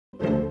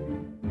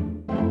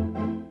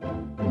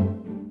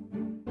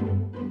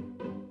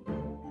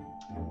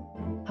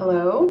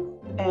Hello,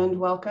 and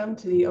welcome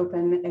to the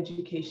Open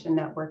Education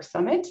Network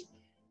Summit.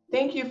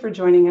 Thank you for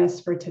joining us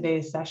for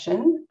today's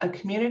session, A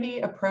Community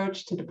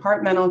Approach to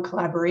Departmental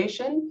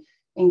Collaboration,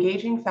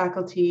 Engaging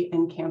Faculty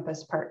and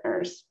Campus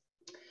Partners.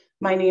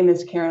 My name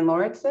is Karen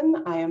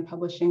Lauritsen. I am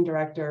Publishing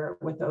Director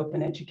with the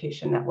Open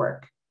Education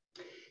Network.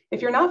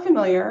 If you're not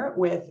familiar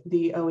with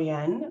the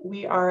OEN,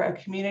 we are a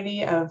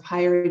community of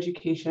higher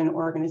education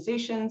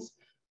organizations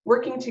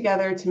working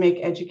together to make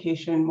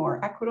education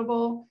more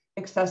equitable,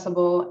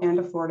 accessible, and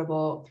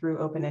affordable through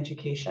open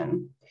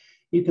education.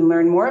 You can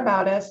learn more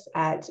about us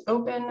at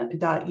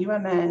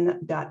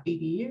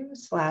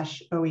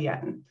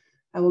open.umn.edu/OEN.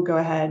 I will go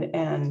ahead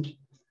and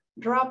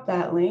drop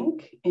that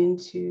link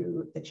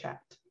into the chat.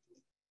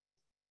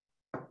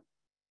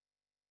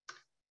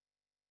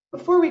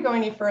 Before we go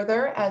any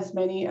further, as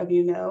many of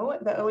you know,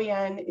 the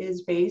OEN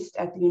is based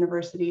at the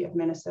University of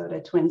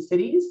Minnesota Twin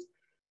Cities.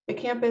 The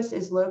campus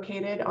is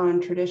located on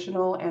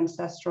traditional,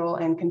 ancestral,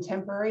 and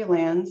contemporary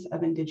lands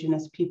of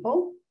Indigenous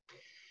people.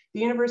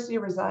 The university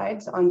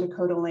resides on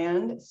Dakota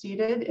land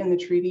ceded in the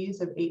treaties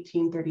of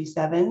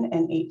 1837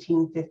 and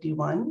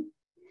 1851.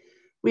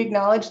 We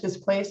acknowledge this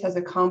place has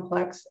a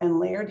complex and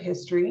layered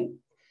history.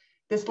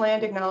 This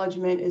land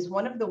acknowledgement is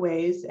one of the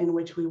ways in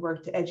which we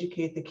work to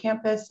educate the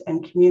campus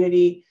and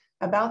community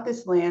about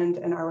this land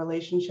and our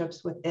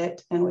relationships with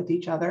it and with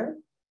each other.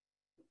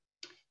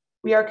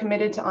 We are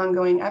committed to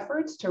ongoing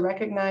efforts to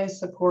recognize,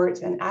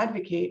 support, and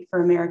advocate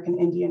for American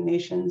Indian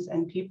nations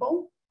and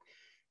people.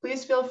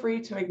 Please feel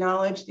free to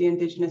acknowledge the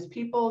Indigenous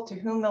people to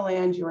whom the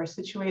land you are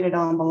situated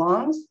on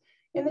belongs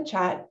in the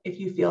chat if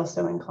you feel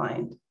so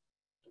inclined.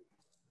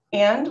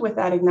 And with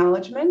that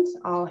acknowledgement,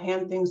 I'll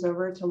hand things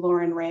over to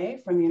Lauren Ray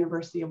from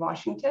University of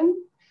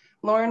Washington.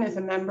 Lauren is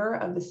a member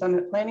of the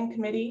Summit Planning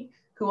Committee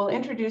who will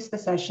introduce the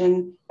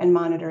session and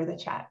monitor the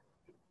chat.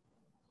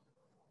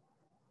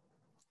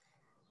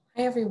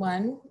 Hi,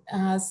 everyone.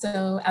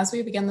 So as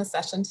we begin the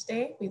session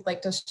today, we'd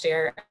like to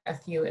share a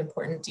few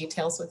important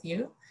details with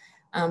you.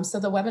 So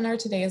the webinar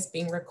today is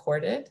being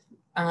recorded.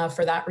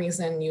 For that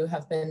reason, you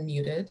have been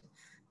muted.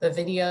 The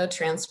video,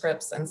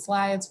 transcripts, and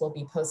slides will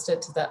be posted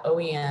to the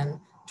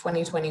OEN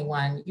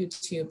 2021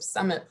 YouTube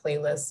Summit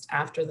playlist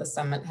after the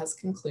summit has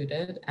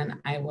concluded, and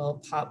I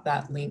will pop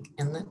that link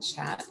in the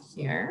chat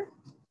here.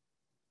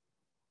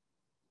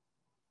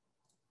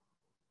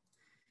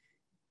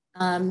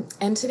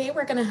 And today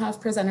we're going to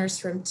have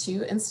presenters from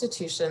 2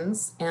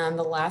 institutions, and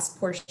the last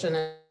portion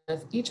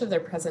of each of their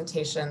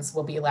presentations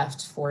will be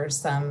left for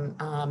some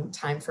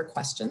time for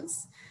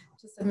questions.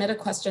 To submit a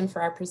question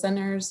for our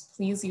presenters,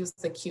 please use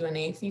the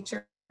Q&A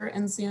feature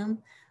in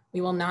Zoom.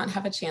 We will not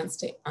have a chance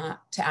to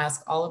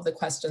ask all of the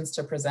questions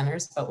to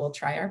presenters, but we'll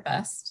try our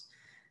best.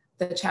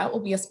 The chat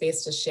will be a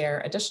space to share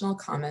additional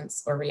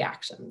comments or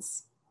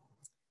reactions.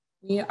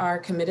 We are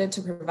committed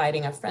to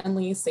providing a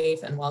friendly,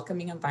 safe, and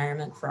welcoming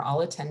environment for all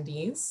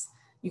attendees.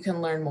 You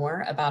can learn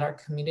more about our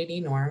community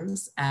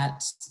norms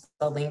at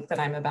the link that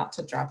I'm about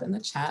to drop in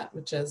the chat,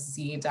 which is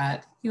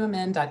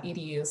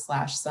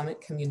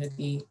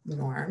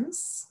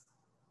z.umn.edu/summitcommunitynorms.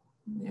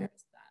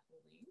 There's that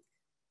link.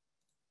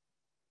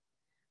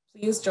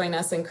 Please join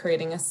us in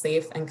creating a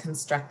safe and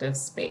constructive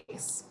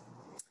space.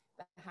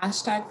 The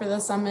hashtag for the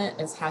summit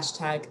is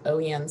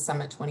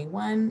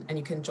 #OENSummit21, and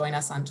you can join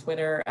us on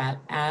Twitter at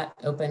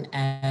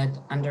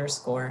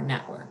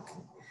 @OpenEd_network.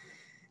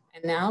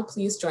 And now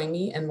please join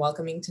me in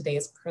welcoming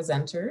today's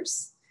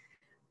presenters.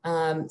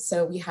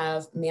 So we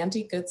have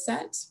Mandi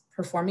Goodset,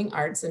 Performing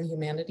Arts and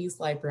Humanities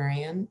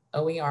Librarian,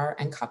 OER,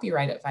 and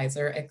Copyright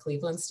Advisor at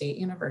Cleveland State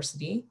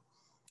University.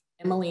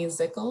 Emilie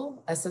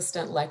Zickel,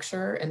 Assistant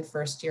Lecturer in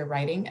First Year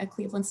Writing at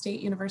Cleveland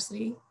State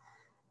University.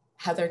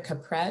 Heather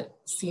Caprette,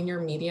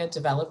 Senior Media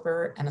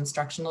Developer and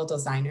Instructional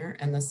Designer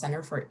in the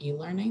Center for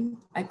E-Learning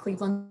at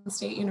Cleveland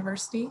State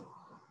University.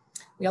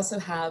 We also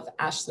have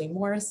Ashley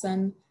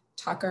Morrison,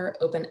 Tucker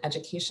Open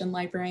Education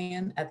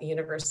Librarian at the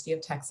University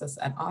of Texas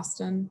at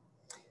Austin.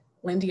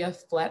 Lydia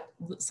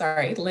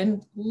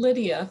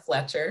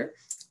Fletcher,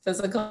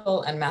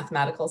 Physical and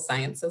Mathematical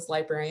Sciences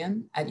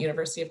Librarian at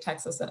University of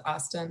Texas at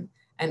Austin.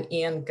 And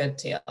Ian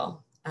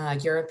Goodale,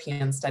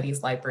 European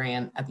Studies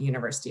Librarian at the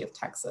University of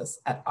Texas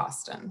at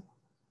Austin.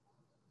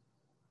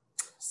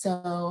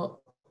 So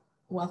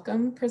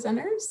welcome,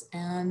 presenters,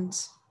 and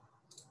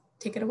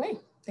take it away.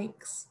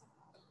 Thanks.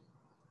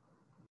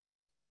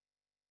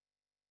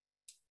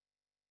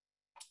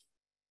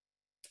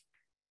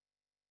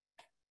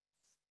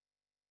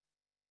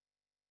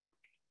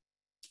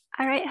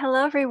 All right,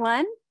 hello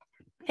everyone.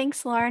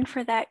 Thanks, Lauren,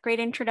 for that great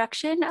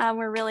introduction.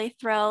 We're really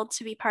thrilled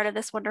to be part of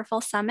this wonderful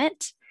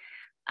summit.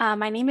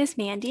 My name is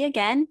Mandi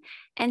again,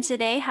 and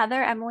today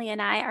Heather, Emilie,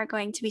 and I are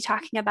going to be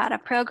talking about a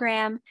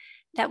program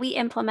that we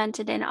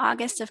implemented in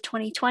August of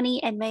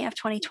 2020 and May of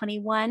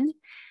 2021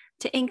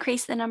 to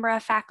increase the number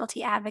of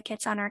faculty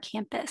advocates on our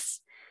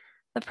campus.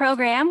 The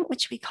program,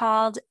 which we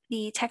called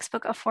the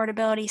Textbook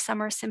Affordability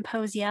Summer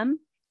Symposium,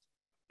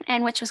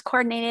 and which was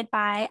coordinated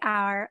by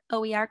our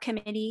OER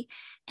committee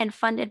and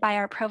funded by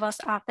our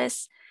provost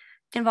office,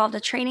 involved a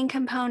training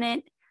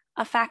component,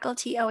 a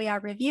faculty OER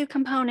review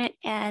component,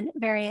 and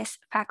various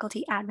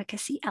faculty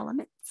advocacy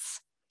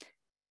elements.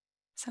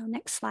 So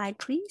next slide,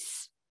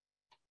 please.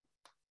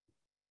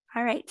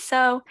 All right,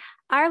 so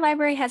our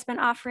library has been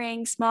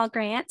offering small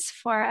grants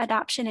for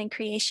adoption and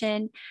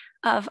creation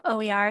of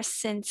OER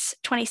since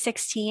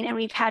 2016, and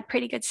we've had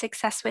pretty good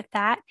success with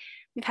that.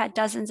 We've had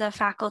dozens of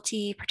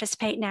faculty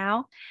participate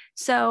now.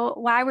 So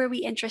why were we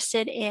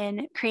interested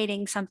in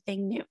creating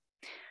something new?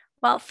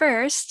 Well,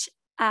 first,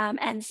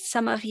 and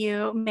some of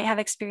you may have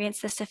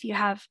experienced this if you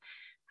have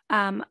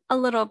a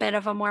little bit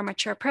of a more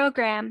mature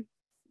program.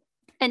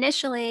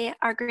 Initially,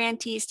 our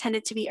grantees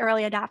tended to be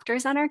early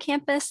adopters on our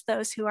campus,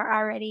 those who are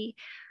already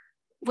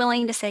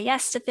willing to say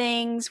yes to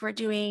things. We're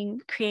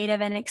doing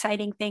creative and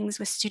exciting things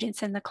with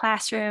students in the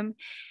classroom.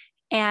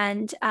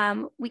 And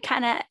we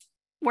kind of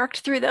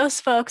worked through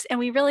those folks, and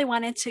we really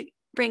wanted to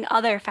bring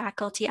other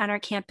faculty on our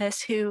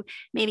campus who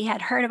maybe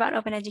had heard about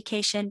open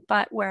education,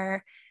 but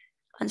were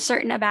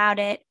uncertain about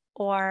it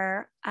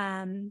or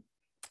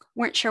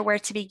weren't sure where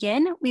to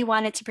begin. We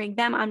wanted to bring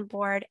them on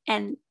board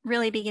and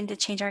really begin to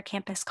change our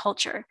campus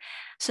culture.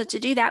 So to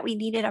do that, we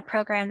needed a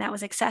program that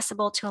was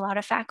accessible to a lot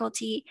of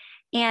faculty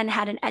and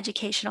had an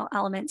educational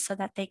element so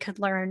that they could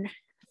learn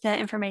the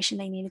information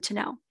they needed to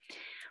know.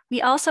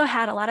 We also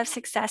had a lot of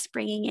success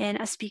bringing in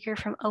a speaker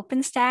from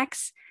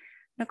OpenStax,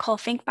 Nicole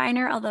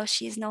Finkbeiner. Although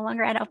she is no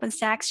longer at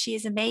OpenStax, she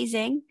is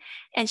amazing.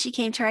 And she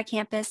came to our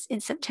campus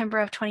in September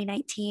of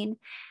 2019.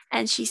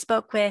 And she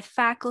spoke with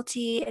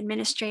faculty,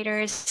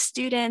 administrators,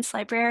 students,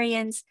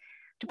 librarians,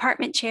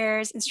 department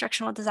chairs,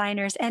 instructional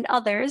designers, and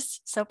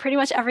others. So pretty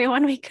much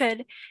everyone we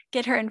could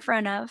get her in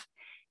front of.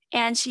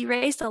 And she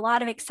raised a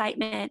lot of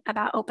excitement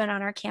about open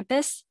on our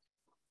campus.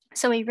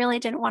 So we really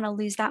didn't want to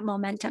lose that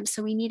momentum.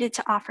 So we needed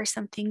to offer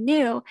something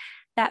new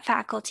that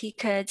faculty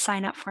could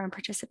sign up for and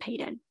participate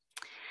in.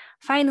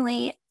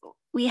 Finally,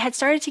 we had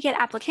started to get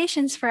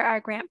applications for our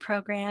grant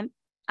program.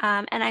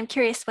 And I'm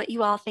curious what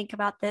you all think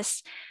about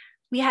this.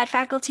 We had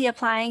faculty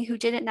applying who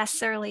didn't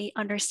necessarily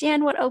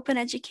understand what open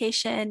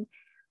education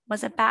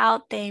was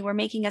about. They were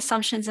making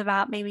assumptions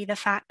about maybe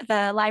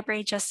the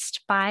library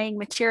just buying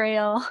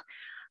material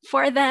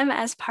for them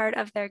as part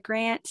of their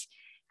grant,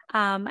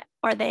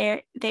 or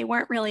they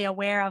weren't really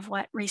aware of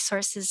what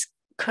resources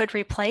could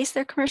replace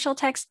their commercial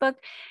textbook.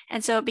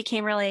 And so it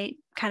became really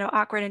kind of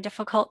awkward and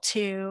difficult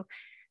to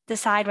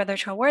decide whether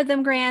to award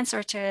them grants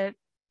or to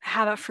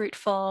have a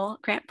fruitful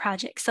grant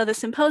project. So the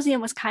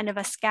symposium was kind of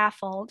a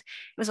scaffold.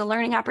 It was a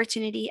learning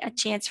opportunity, a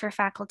chance for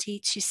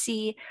faculty to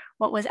see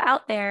what was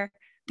out there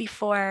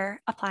before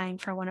applying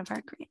for one of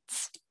our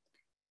grants.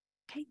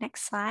 Okay,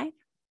 next slide.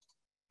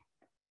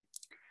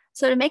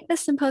 So to make this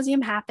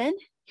symposium happen,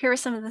 here are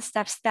some of the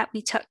steps that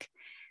we took.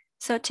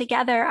 So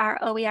together, our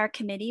OER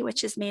committee,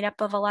 which is made up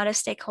of a lot of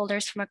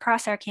stakeholders from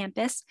across our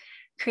campus,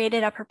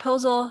 created a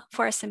proposal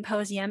for a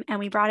symposium, and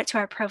we brought it to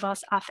our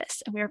provost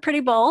office. And we were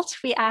pretty bold.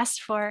 We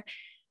asked for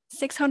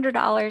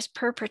 $600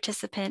 per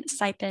participant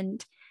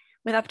stipend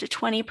with up to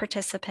 20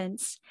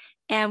 participants.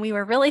 And we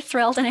were really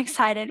thrilled and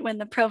excited when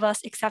the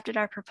provost accepted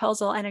our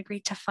proposal and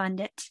agreed to fund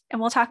it.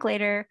 And we'll talk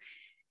later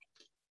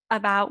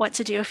about what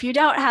to do if you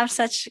don't have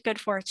such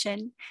good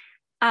fortune.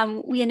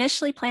 We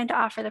initially planned to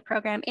offer the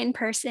program in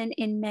person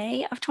in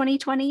May of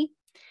 2020.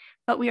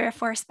 But we were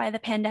forced by the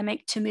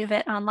pandemic to move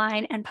it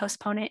online and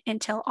postpone it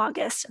until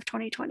August of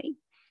 2020.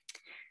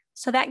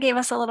 So that gave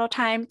us a little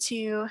time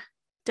to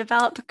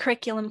develop the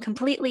curriculum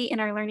completely in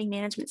our learning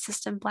management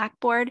system,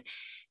 Blackboard,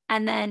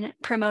 and then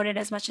promote it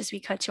as much as we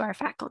could to our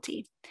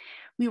faculty.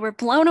 We were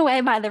blown away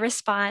by the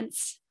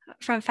response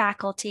from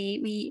faculty.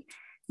 We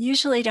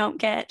usually don't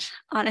get,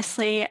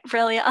 honestly,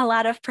 really a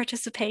lot of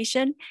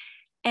participation.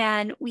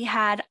 And we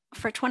had,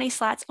 for 20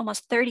 slots,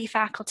 almost 30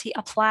 faculty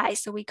apply,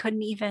 so we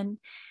couldn't even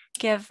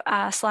give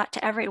a slot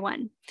to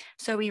everyone.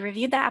 So we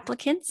reviewed the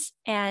applicants,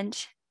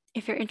 and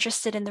if you're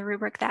interested in the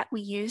rubric that we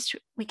used,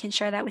 we can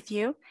share that with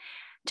you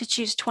to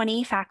choose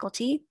 20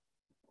 faculty.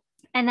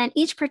 And then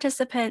each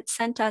participant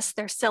sent us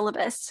their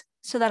syllabus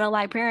so that a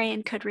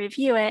librarian could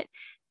review it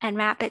and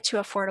map it to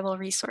affordable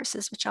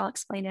resources, which I'll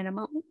explain in a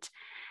moment.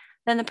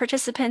 Then the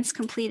participants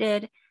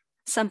completed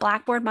some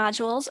Blackboard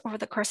modules over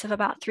the course of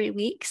about 3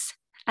 weeks.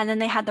 And then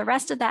they had the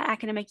rest of that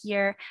academic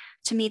year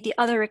to meet the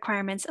other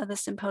requirements of the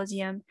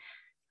symposium,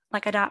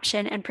 like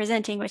adoption and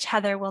presenting, which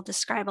Heather will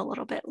describe a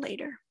little bit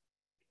later.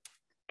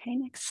 Okay,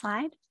 next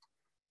slide.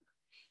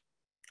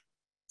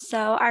 So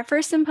our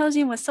first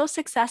symposium was so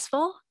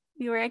successful,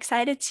 we were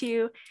excited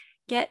to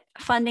get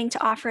funding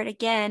to offer it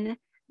again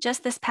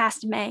just this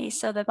past May.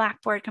 So the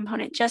Blackboard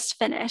component just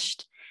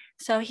finished.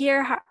 So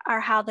here are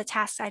how the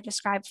tasks I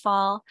described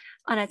fall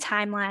on a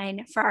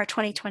timeline for our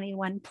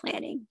 2021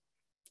 planning.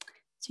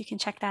 So you can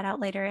check that out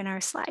later in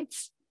our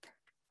slides.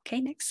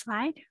 Okay, next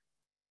slide.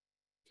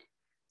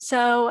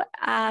 So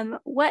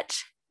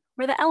what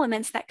were the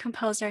elements that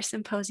composed our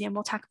symposium?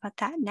 We'll talk about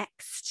that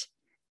next.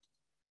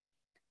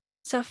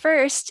 So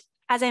first,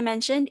 as I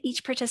mentioned,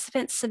 each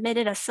participant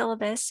submitted a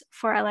syllabus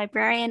for a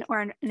librarian or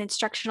an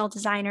instructional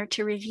designer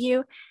to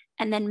review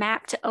and then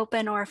map to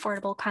open or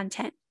affordable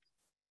content.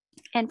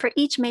 And for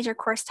each major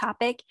course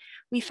topic,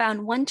 we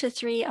found 1 to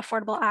 3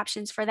 affordable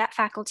options for that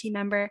faculty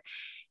member.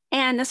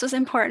 And this was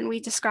important. We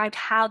described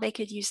how they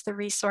could use the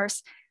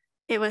resource.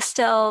 It was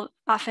still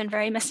often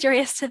very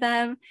mysterious to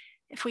them.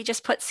 If we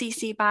just put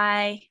CC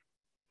by,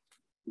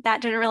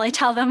 that didn't really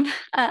tell them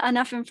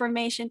enough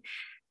information.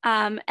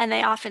 And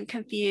they often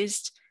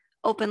confused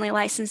openly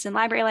licensed and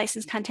library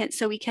licensed content.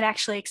 So we could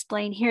actually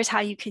explain, here's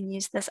how you can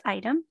use this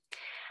item.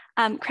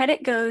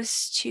 Credit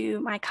goes to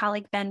my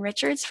colleague, Ben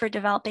Richards, for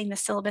developing the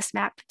syllabus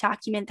map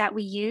document that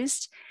we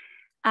used.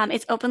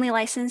 It's openly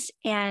licensed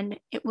and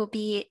it will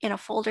be in a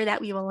folder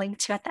that we will link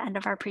to at the end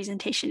of our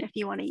presentation if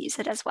you want to use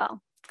it as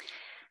well.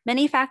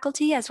 Many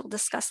faculty, as we'll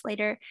discuss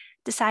later,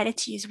 decided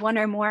to use one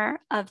or more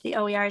of the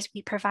OERs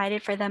we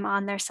provided for them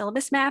on their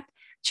syllabus map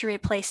to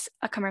replace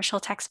a commercial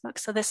textbook.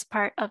 So this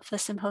part of the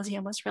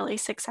symposium was really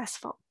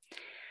successful.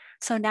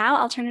 So now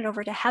I'll turn it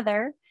over to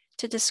Heather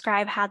to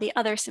describe how the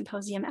other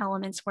symposium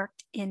elements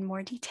worked in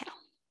more detail.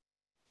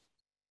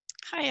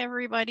 Hi,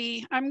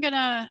 everybody.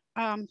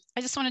 I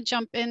just want to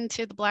jump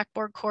into the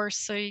Blackboard course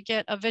so you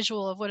get a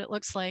visual of what it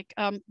looks like.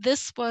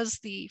 This was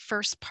the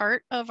first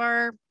part of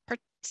our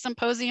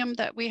symposium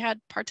that we had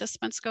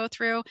participants go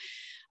through.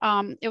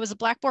 It was a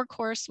Blackboard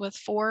course with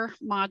 4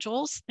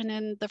 modules. And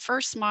in the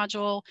first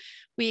module,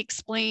 we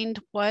explained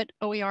what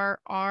OER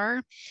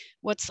are,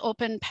 what's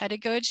open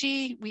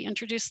pedagogy. We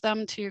introduced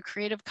them to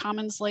Creative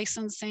Commons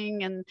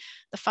licensing and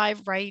the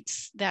 5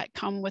 rights that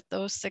come with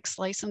those 6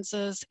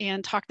 licenses,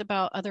 and talked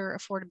about other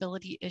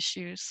affordability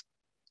issues.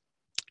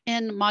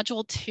 In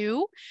module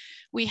 2,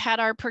 we had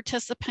our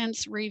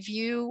participants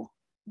review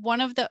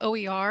one of the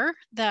OER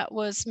that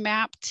was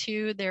mapped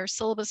to their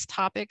syllabus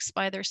topics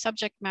by their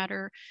subject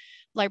matter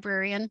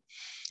librarian.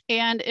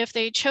 And if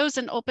they chose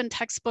an open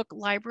textbook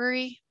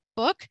library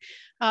book,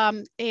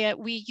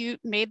 we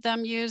made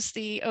them use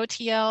the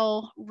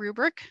OTL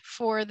rubric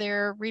for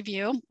their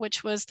review,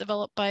 which was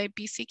developed by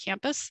BC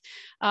Campus.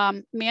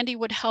 Mandi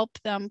would help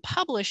them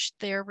publish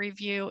their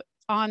review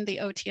on the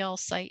OTL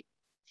site.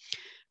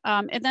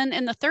 And then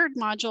in the third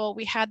module,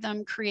 we had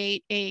them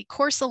create a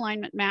course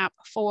alignment map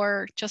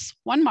for just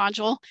one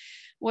module,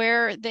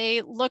 where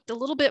they looked a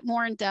little bit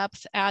more in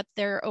depth at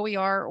their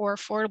OER or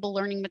affordable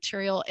learning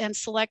material and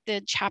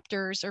selected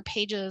chapters or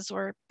pages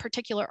or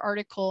particular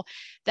article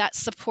that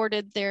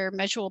supported their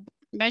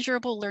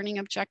measurable learning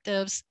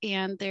objectives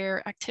and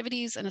their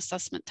activities and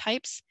assessment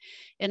types.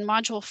 In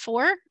module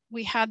 4,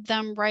 we had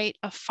them write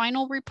a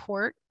final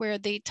report where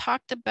they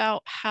talked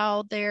about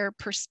how their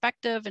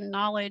perspective and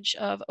knowledge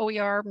of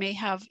OER may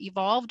have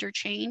evolved or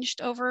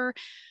changed over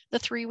the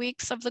 3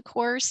 weeks of the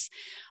course,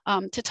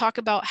 to talk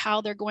about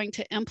how they're going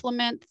to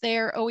implement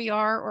their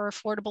OER or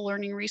affordable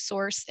learning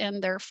resource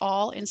in their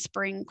fall and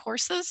spring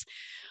courses,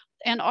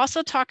 and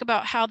also talk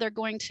about how they're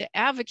going to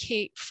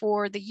advocate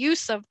for the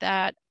use of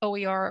that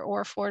OER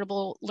or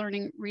affordable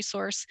learning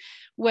resource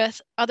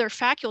with other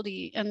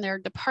faculty in their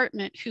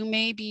department who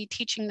may be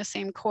teaching the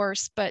same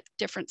course, but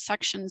different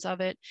sections of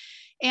it.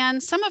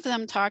 And some of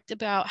them talked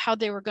about how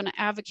they were going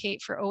to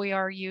advocate for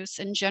OER use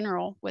in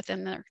general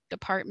within their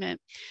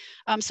department.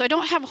 So I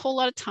don't have a whole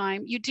lot of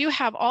time. You do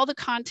have all the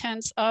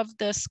contents of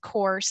this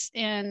course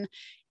in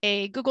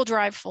a Google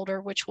Drive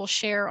folder, which we'll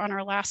share on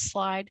our last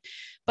slide.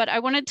 But I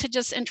wanted to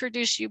just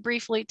introduce you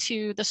briefly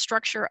to the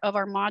structure of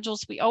our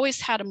modules. We always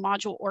had a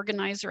module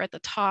organizer at the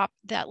top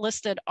that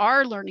listed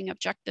our learning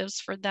objectives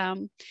for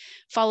them,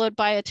 followed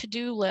by a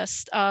to-do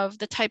list of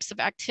the types of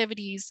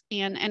activities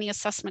and any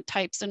assessment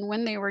types and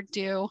when they were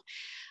due,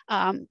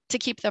 to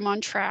keep them on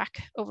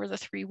track over the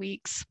 3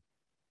 weeks.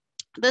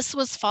 This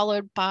was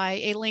followed by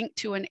a link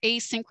to an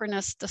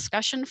asynchronous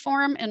discussion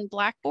forum in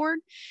Blackboard.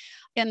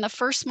 In the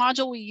first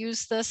module, we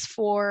used this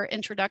for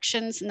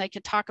introductions, and they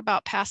could talk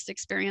about past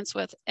experience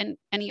with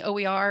any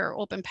OER or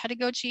open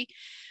pedagogy,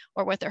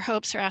 or what their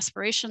hopes or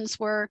aspirations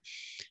were.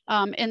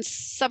 In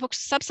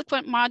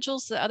subsequent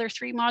modules, the other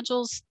 3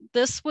 modules,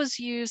 this was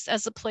used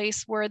as a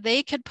place where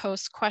they could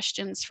post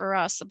questions for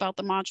us about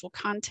the module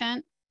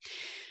content.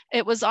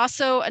 It was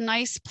also a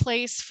nice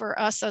place for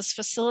us as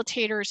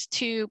facilitators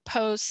to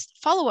post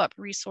follow-up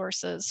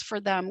resources for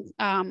them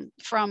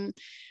from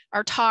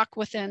our talk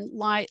within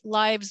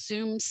live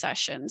Zoom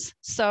sessions.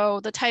 So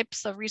the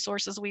types of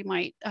resources we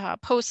might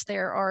post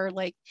there are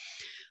like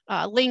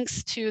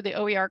links to the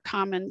OER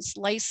Commons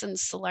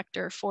license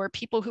selector for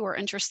people who are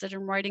interested in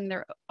writing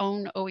their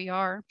own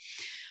OER.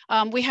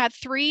 We had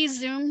 3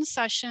 Zoom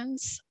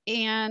sessions,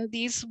 and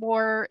these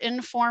were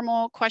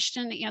informal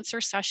question and answer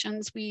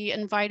sessions. We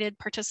invited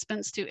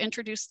participants to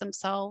introduce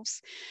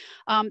themselves.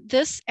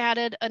 This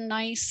added a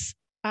nice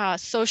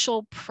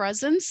social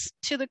presence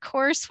to the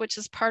course, which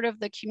is part of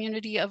the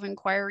community of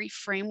inquiry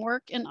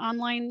framework in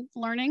online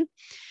learning.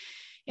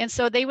 And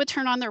so they would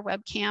turn on their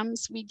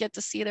webcams. We'd get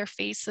to see their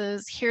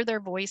faces, hear their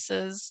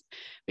voices.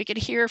 We could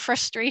hear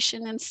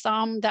frustration in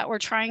some that were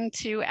trying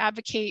to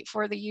advocate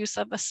for the use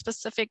of a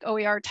specific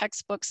OER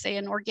textbook, say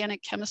in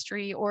organic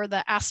chemistry, or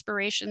the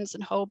aspirations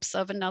and hopes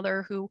of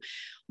another who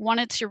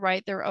wanted to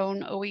write their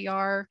own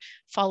OER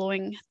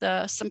following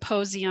the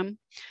symposium.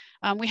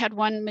 We had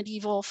one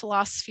medieval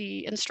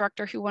philosophy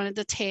instructor who wanted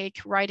to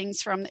take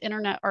writings from the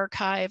Internet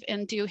Archive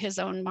and do his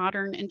own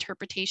modern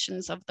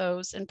interpretations of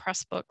those in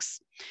press books.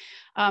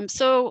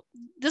 So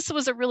this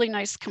was a really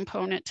nice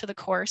component to the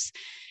course.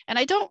 And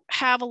I don't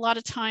have a lot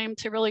of time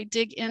to really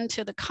dig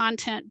into the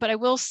content, but I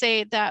will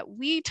say that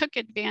we took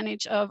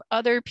advantage of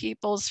other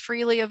people's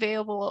freely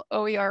available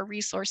OER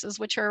resources,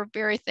 which are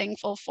very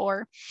thankful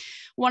for.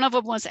 One of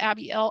them was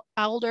Abby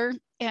Elder,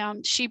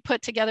 and she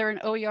put together an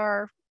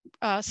OER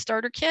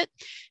starter kit.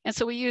 And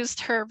so we used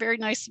her very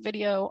nice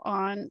video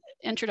on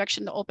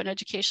Introduction to Open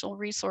Educational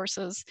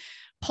Resources,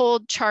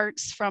 pulled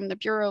charts from the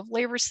Bureau of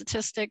Labor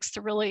Statistics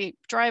to really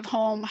drive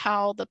home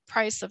how the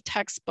price of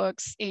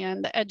textbooks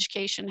and the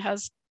education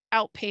has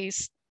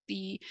outpaced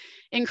the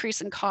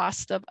increase in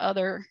cost of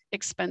other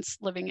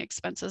living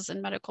expenses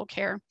and medical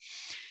care.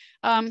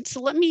 So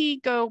let me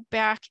go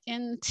back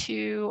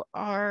into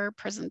our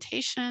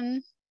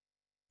presentation.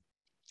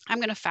 I'm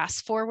going to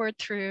fast forward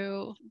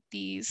through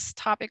these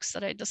topics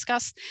that I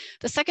discussed.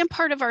 The second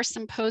part of our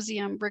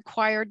symposium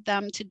required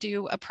them to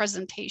do a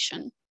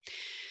presentation.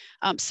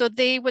 So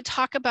they would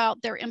talk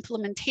about their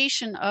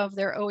implementation of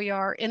their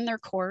OER in their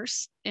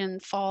course in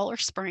fall or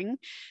spring.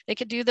 They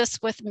could do this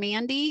with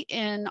Mandi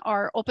in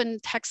our open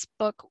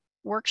textbook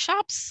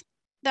workshops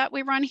that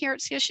we run here at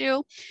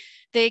CSU.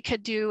 They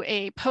could do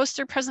a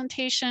poster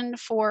presentation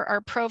for our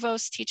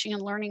Provost Teaching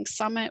and Learning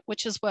Summit,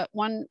 which is what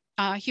one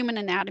human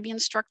anatomy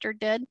instructor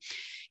did.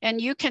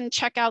 And you can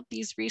check out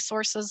these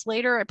resources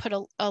later. I put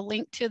a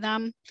link to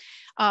them.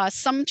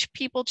 Some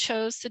people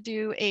chose to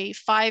do a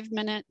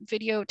 5-minute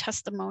video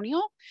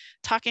testimonial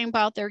talking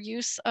about their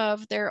use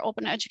of their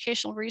open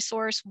educational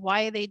resource,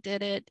 why they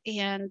did it,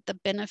 and the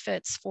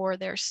benefits for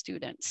their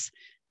students.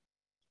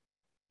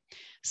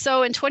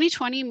 So in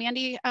 2020,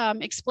 Mandi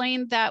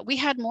explained that we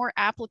had more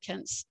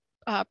applicants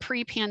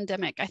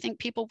pre-pandemic. I think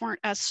people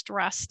weren't as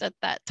stressed at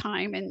that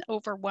time and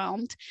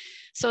overwhelmed.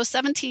 So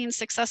 17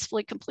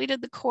 successfully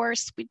completed the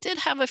course. We did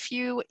have a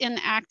few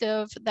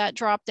inactive that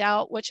dropped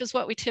out, which is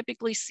what we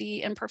typically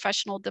see in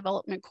professional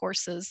development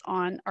courses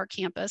on our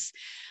campus.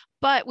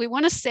 But we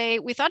want to say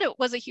we thought it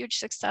was a huge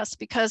success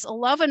because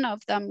 11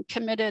 of them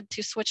committed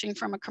to switching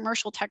from a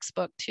commercial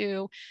textbook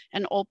to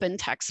an open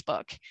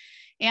textbook.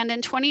 And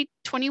in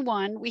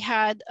 2021, we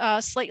had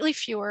slightly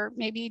fewer,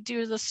 maybe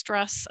due to the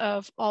stress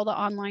of all the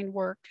online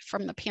work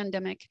from the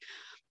pandemic.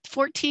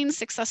 14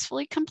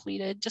 successfully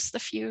completed, just a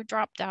few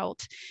dropped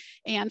out,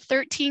 and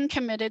 13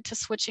 committed to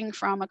switching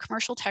from a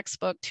commercial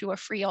textbook to a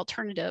free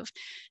alternative.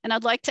 And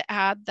I'd like to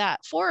add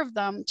that 4 of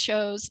them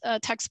chose a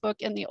textbook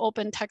in the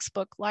open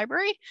textbook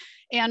library,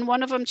 and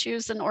one of them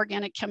chose an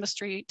organic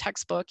chemistry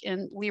textbook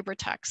in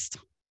LibreText.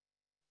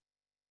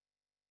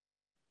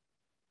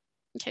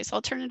 Okay, so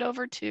I'll turn it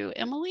over to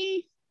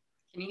Emilie.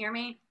 Can you hear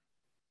me?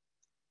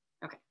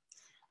 Okay.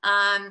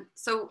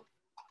 So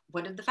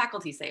what did the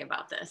faculty say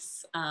about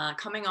this?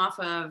 Coming off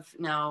of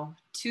now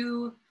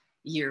 2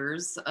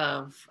 years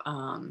of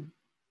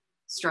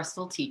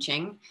stressful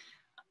teaching,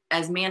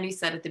 as Mandi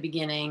said at the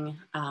beginning,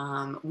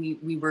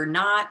 we were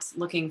not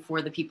looking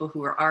for the people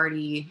who are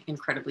already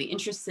incredibly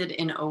interested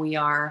in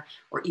OER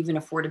or even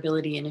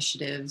affordability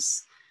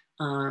initiatives,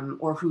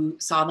 or who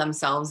saw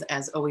themselves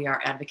as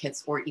OER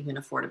advocates or even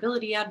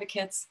affordability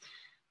advocates.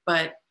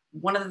 But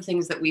one of the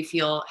things that we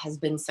feel has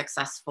been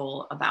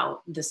successful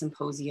about the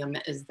symposium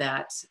is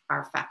that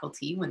our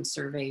faculty, when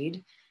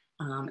surveyed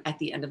at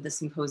the end of the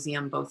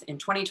symposium, both in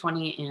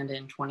 2020 and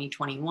in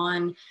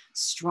 2021,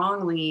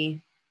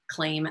 strongly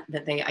claim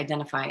that they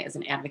identify as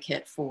an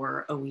advocate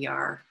for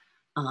OER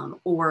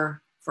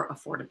or for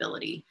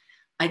affordability.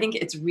 I think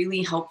it's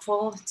really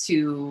helpful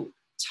to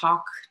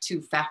talk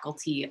to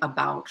faculty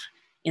about,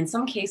 in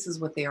some cases,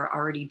 what they are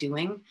already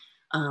doing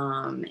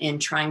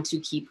and trying to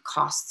keep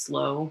costs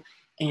low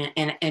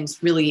and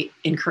really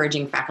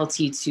encouraging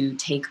faculty to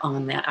take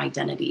on that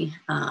identity.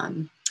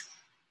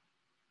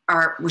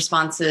 Our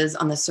responses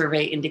on the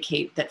survey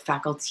indicate that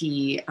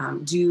faculty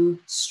do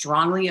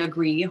strongly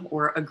agree,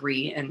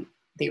 and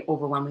they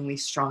overwhelmingly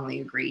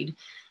strongly agreed,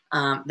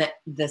 that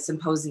the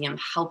symposium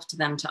helped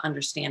them to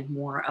understand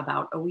more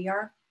about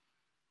OER.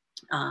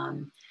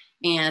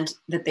 And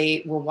that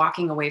they were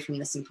walking away from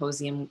the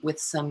symposium with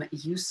some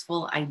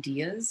useful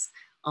ideas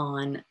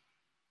on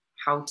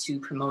how to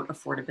promote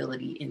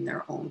affordability in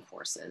their own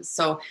courses.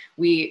 So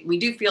we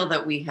do feel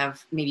that we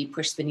have maybe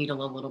pushed the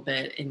needle a little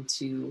bit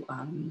into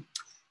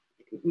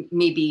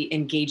maybe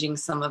engaging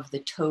some of the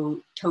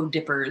toe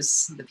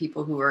dippers, the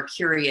people who are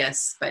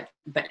curious, but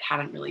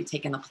haven't really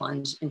taken the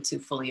plunge into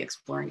fully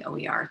exploring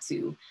OER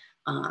to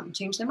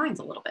change their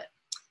minds a little bit.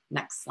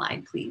 Next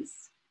slide,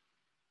 please.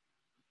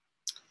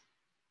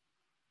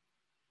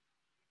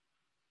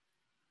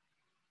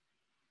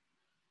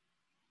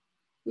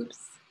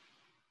 Oops.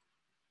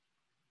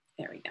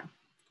 There we go.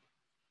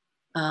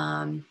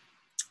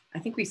 I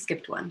think we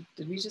skipped one.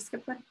 Did we just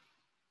skip one?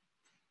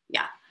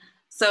 Yeah.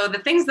 So the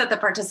things that the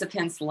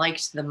participants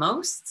liked the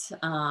most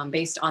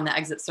based on the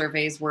exit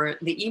surveys were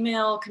the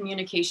email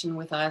communication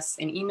with us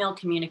and email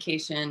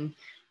communication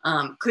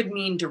could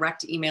mean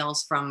direct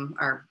emails from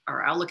our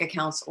Outlook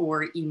accounts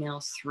or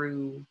emails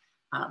through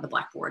the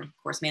Blackboard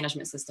course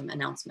management system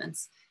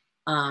announcements,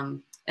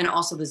 and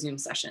also the Zoom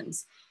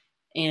sessions.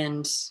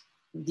 And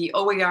the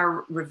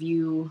OER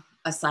review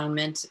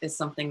assignment is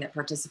something that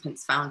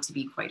participants found to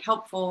be quite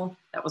helpful.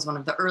 That was one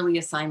of the early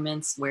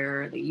assignments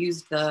where they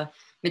used the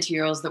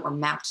materials that were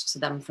mapped to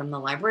them from the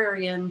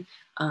librarian,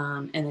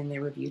 and then they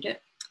reviewed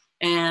it.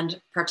 And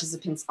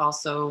participants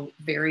also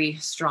very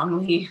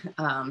strongly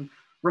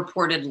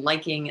reported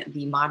liking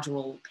the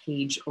module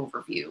page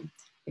overview.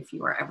 If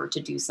you are ever to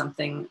do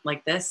something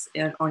like this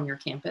on your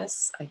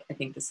campus, I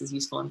think this is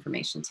useful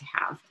information to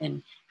have.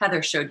 And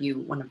Heather showed you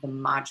one of the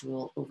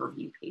module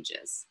overview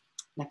pages.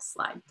 Next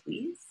slide,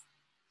 please.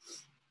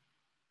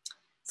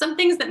 Some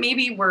things that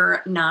maybe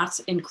were not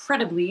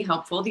incredibly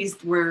helpful.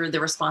 These were the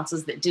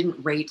responses that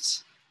didn't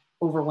rate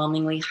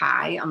overwhelmingly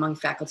high among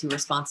faculty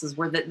responses,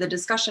 were that the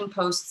discussion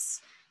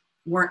posts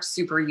weren't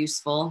super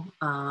useful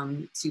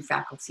to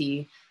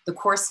faculty. The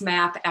course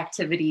map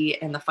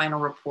activity and the final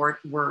report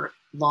were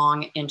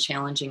long and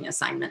challenging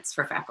assignments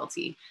for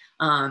faculty.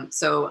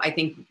 So I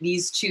think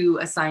these two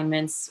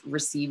assignments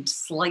received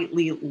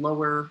slightly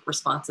lower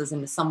responses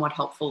in the somewhat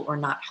helpful or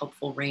not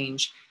helpful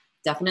range.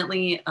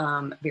 Definitely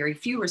very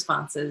few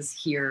responses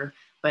here,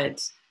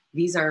 but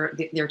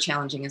they're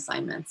challenging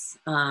assignments.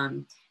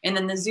 And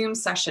then the Zoom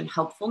session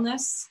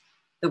helpfulness,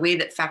 the way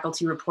that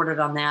faculty reported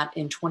on that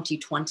in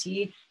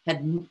 2020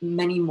 had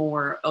many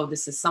more, oh,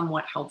 this is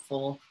somewhat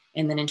helpful.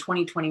 And then in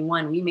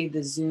 2021, we made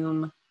the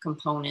Zoom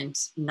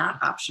component not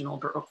optional,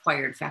 but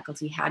required.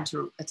 Faculty had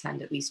to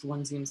attend at least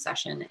one Zoom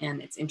session. And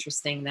it's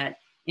interesting that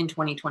in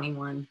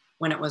 2021,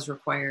 when it was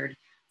required,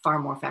 far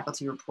more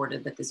faculty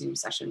reported that the Zoom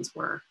sessions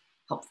were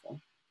helpful.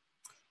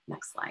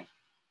 Next slide.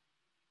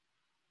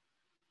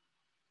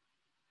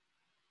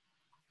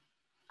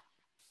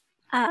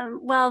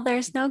 Well,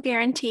 there's no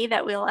guarantee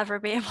that we'll ever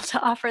be able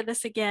to offer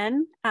this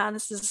again.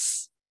 This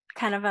is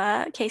kind of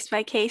a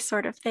case-by-case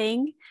sort of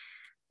thing.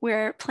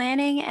 We're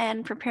planning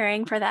and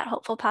preparing for that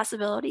hopeful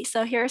possibility.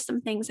 So here are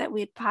some things that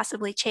we'd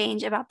possibly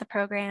change about the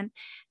program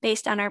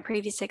based on our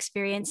previous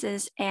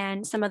experiences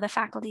and some of the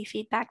faculty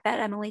feedback that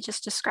Emilie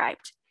just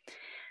described.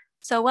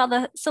 So while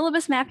the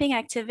syllabus mapping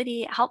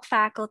activity helped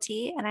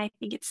faculty, and I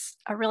think it's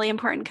a really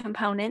important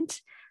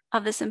component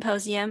of the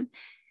symposium,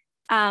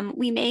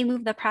 we may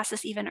move the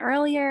process even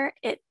earlier.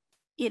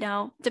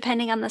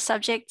 Depending on the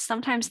subject,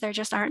 sometimes there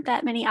just aren't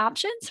that many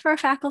options for a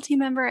faculty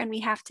member and we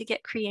have to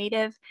get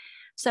creative.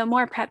 So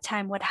more prep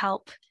time would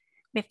help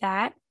with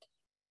that.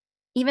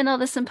 Even though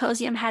the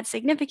symposium had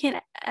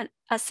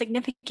a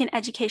significant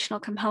educational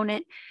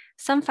component,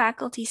 some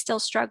faculty still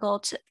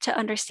struggle to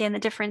understand the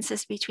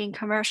differences between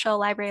commercial,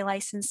 library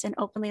licensed, and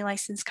openly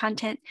licensed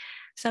content.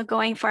 So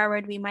going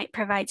forward, we might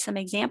provide some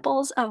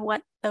examples of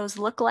what those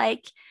look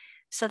like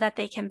so that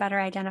they can better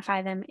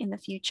identify them in the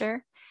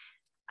future.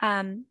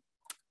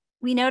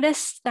 We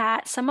noticed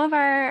that some of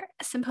our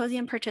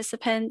symposium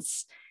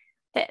participants,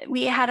 that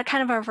we had a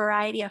kind of a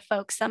variety of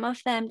folks. Some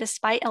of them,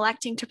 despite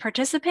electing to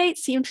participate,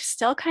 seemed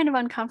still kind of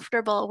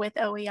uncomfortable with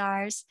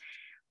OERs,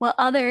 while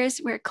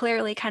others were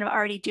clearly kind of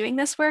already doing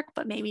this work,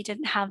 but maybe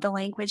didn't have the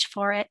language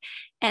for it.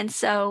 And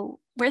so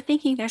we're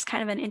thinking there's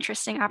kind of an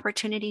interesting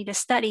opportunity to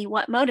study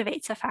what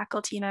motivates a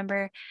faculty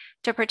member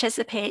to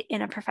participate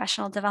in a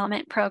professional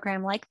development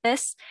program like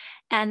this.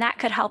 And that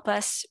could help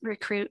us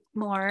recruit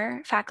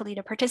more faculty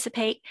to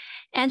participate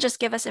and just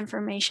give us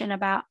information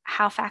about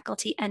how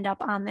faculty end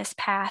up on this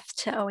path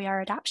to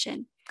OER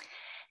adoption.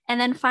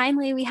 And then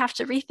finally, we have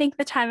to rethink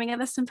the timing of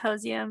the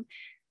symposium.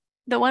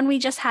 The one we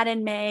just had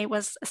in May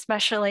was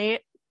especially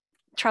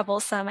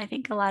troublesome. I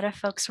think a lot of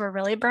folks were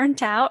really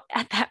burnt out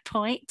at that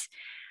point.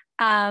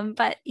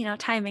 But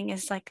timing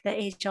is like the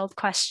age-old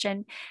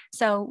question.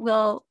 So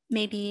we'll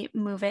maybe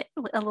move it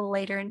a little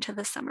later into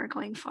the summer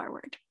going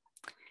forward.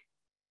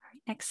 All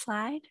right, next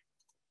slide.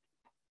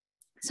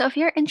 So if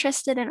you're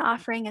interested in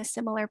offering a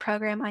similar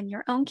program on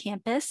your own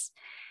campus,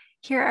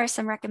 here are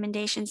some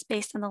recommendations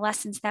based on the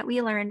lessons that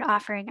we learned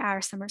offering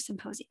our summer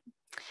symposium.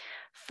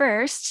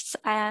 First,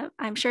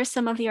 I'm sure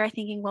some of you are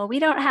thinking, well, we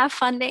don't have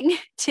funding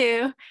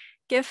to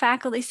give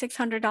faculty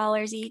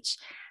 $600 each.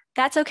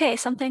 That's okay.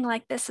 Something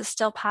like this is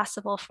still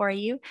possible for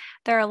you.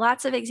 There are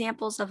lots of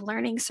examples of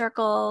learning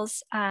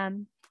circles,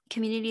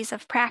 communities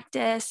of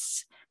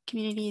practice,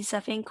 communities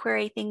of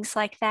inquiry, things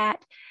like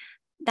that,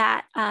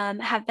 that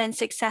have been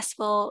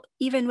successful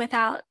even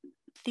without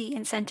the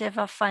incentive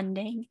of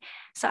funding.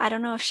 So I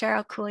don't know if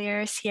Cheryl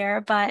Coulier is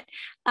here, but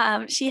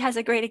she has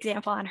a great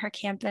example on her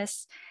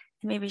campus.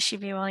 Maybe she'd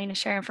be willing to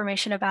share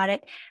information about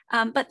it.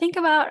 But think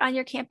about on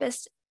your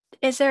campus,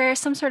 is there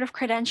some sort of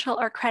credential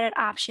or credit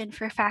option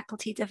for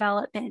faculty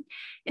development?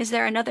 Is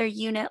there another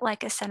unit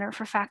like a Center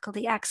for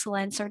Faculty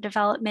Excellence or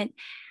Development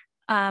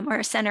or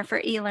a Center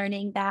for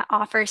E-Learning that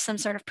offers some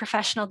sort of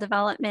professional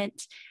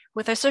development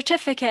with a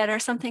certificate or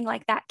something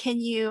like that?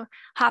 Can you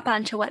hop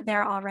onto what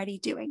they're already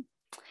doing?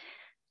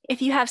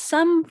 If you have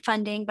some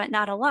funding, but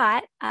not a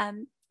lot,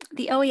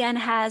 the OEN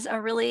has a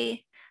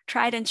really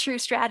tried and true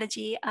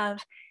strategy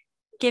of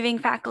giving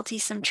faculty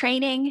some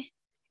training,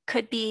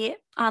 could be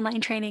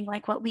online training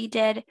like what we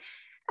did,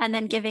 and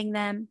then giving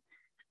them,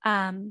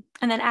 and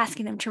then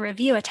asking them to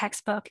review a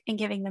textbook and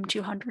giving them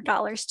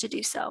 $200 to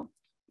do so.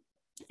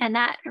 And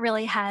that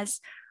really has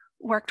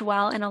worked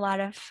well in a lot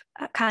of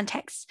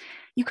contexts.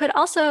 You could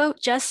also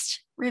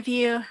just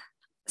review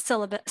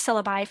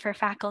syllabi for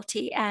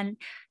faculty, and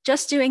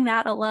just doing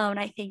that alone,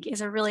 I think,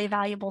 is a really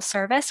valuable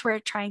service. We're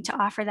trying to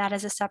offer that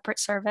as a separate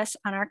service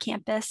on our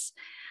campus.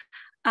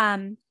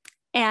 And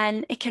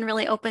it can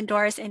really open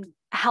doors and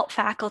help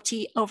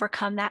faculty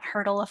overcome that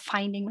hurdle of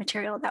finding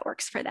material that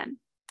works for them.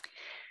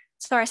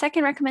 So our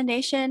second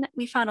recommendation,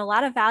 we found a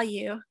lot of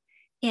value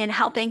in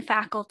helping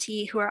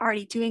faculty who are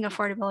already doing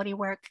affordability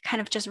work kind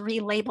of just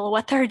relabel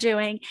what they're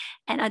doing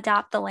and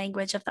adopt the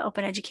language of the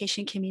open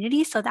education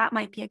community. So that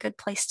might be a good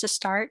place to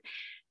start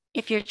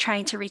if you're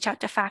trying to reach out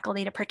to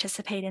faculty to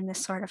participate in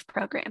this sort of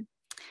program.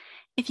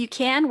 If you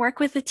can, work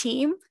with the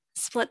team,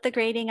 split the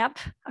grading up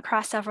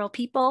across several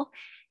people.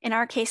 In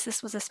our case,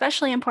 this was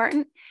especially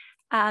important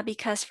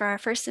because for our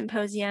first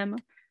symposium,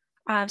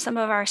 some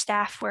of our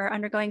staff were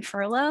undergoing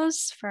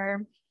furloughs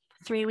for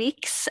 3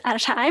 weeks at a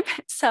time.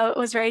 So it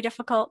was very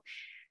difficult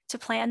to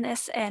plan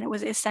this, and it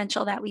was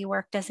essential that we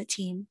worked as a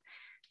team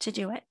to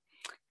do it.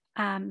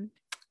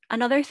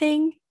 Another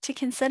thing to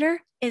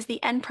consider is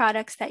the end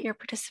products that your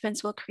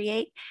participants will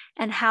create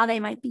and how they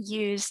might be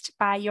used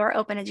by your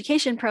open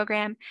education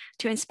program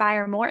to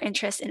inspire more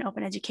interest in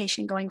open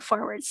education going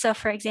forward. So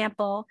for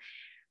example,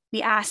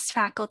 we asked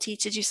faculty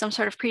to do some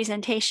sort of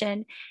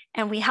presentation,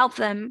 and we helped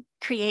them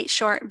create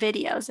short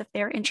videos if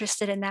they're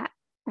interested in that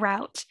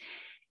route.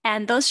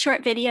 And those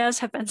short videos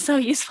have been so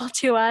useful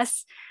to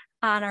us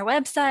on our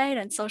website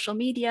and social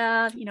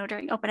media,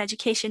 during Open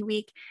Education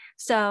Week.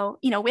 So,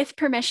 with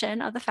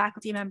permission of the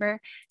faculty member,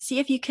 see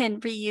if you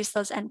can reuse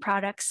those end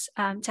products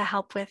to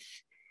help with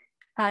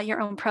your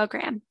own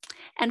program.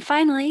 And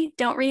finally,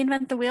 don't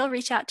reinvent the wheel.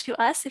 Reach out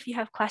to us if you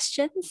have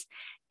questions,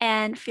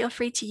 and feel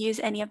free to use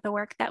any of the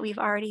work that we've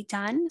already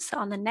done. So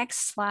on the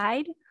next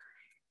slide,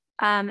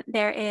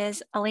 there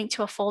is a link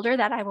to a folder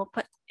that I will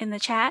put in the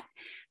chat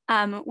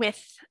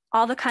with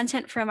all the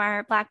content from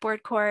our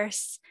Blackboard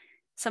course,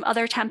 some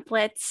other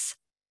templates,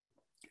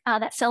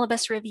 that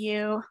syllabus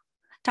review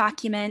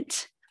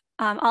document,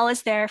 all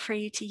is there for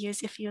you to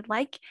use if you'd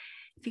like.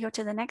 If you go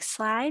to the next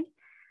slide.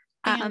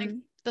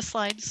 And the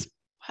slides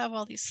have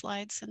all these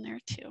slides in there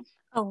too.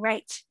 Oh,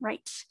 right.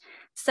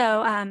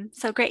 So,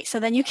 so great.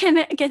 So then you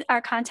can get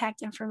our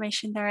contact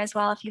information there as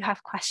well. If you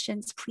have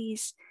questions,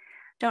 please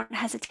don't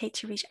hesitate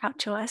to reach out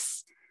to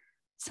us.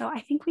 So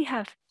I think we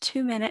have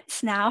 2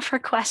 minutes now for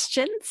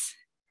questions.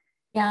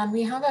 Yeah, and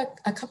we have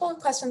a couple of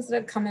questions that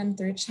have come in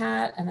through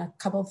chat and a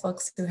couple of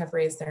folks who have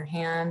raised their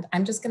hand.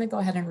 I'm just going to go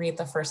ahead and read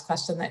the first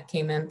question that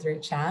came in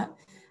through chat.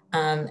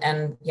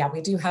 And yeah,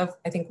 we do have,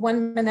 I think,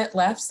 1 minute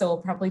left, so we'll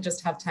probably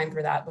just have time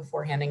for that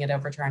before handing it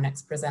over to our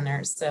next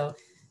presenters. So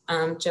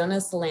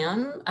Jonas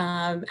Lamb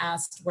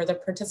asked, were the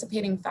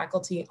participating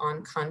faculty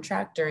on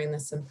contract during the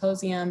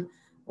symposium?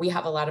 We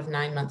have a lot of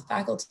 9-month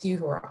faculty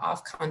who are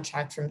off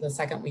contract from the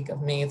second week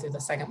of May through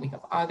the second week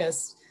of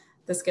August.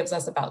 This gives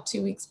us about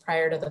 2 weeks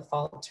prior to the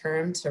fall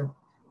term to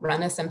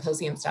run a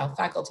symposium style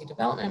faculty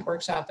development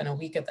workshop and a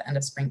week at the end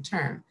of spring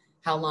term.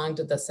 How long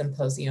did the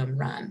symposium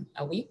run?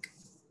 A week?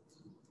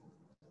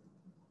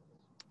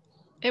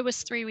 It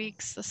was 3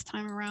 weeks this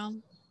time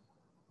around.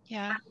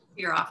 Yeah.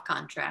 You're off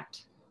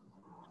contract.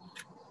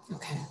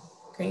 Okay,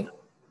 great.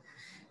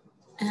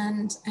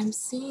 And I'm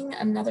seeing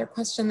another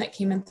question that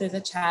came in through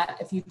the chat.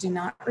 If you do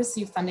not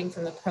receive funding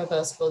from the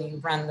provost, will you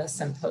run the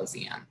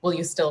symposium? Will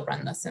you still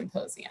run the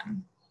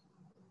symposium?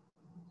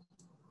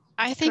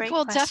 I think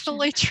we'll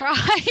definitely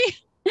try.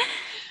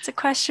 It's a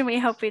question we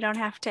hope we don't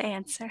have to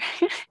answer.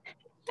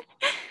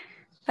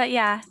 But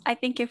yeah, I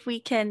think if we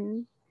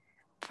can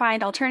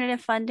find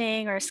alternative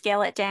funding or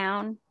scale it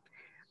down,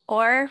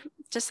 or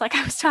just like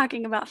I was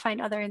talking about, find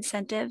other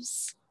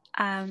incentives,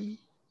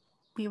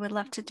 we would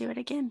love to do it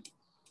again.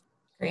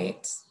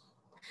 Great.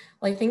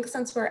 Well, I think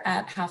since we're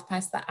at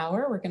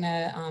 1:30, we're going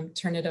to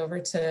turn it over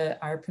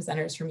to our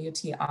presenters from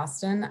UT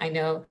Austin. I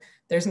know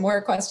there's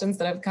more questions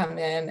that have come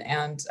in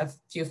and a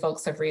few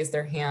folks have raised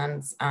their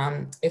hands.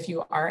 If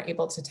you are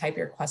able to type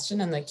your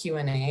question in the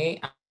Q&A,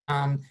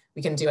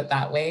 we can do it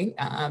that way.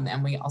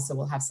 And we also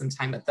will have some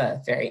time at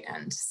the very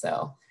end.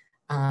 So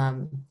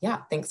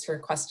yeah, thanks for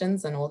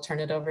questions, and we'll turn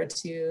it over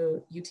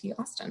to UT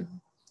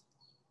Austin.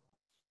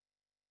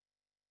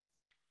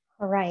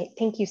 All right,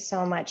 thank you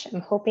so much.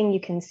 I'm hoping you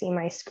can see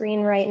my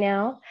screen right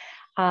now.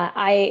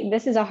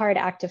 This is a hard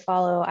act to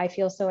follow. I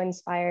feel so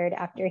inspired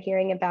after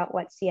hearing about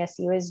what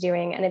CSU is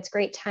doing, and it's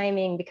great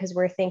timing because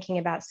we're thinking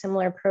about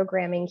similar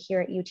programming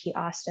here at UT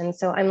Austin.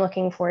 So I'm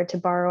looking forward to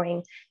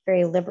borrowing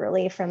very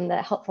liberally from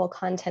the helpful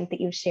content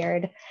that you've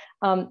shared.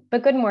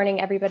 But good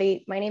morning,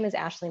 everybody. My name is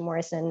Ashley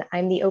Morrison.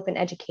 I'm the Open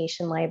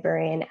Education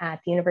Librarian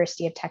at the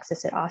University of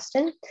Texas at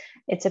Austin.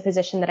 It's a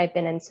position that I've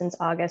been in since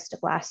August of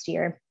last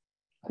year.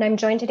 And I'm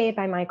joined today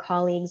by my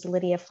colleagues,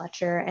 Lydia,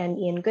 Fletcher, and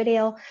Ian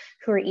Goodale,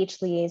 who are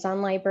each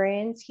liaison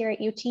librarians here at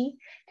UT,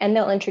 and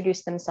they'll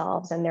introduce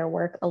themselves and their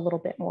work a little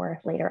bit more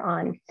later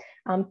on.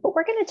 But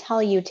we're going to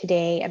tell you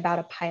today about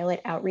a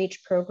pilot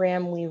outreach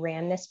program we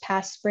ran this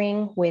past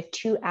spring with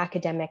 2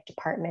 academic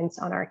departments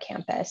on our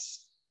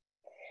campus.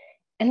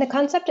 And the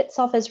concept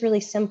itself is really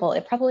simple.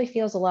 It probably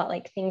feels a lot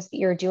like things that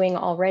you're doing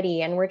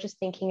already, and we're just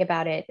thinking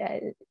about it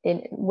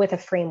with a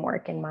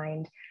framework in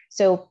mind.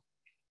 So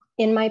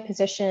in my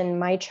position,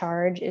 my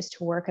charge is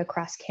to work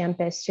across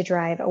campus to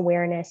drive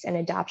awareness and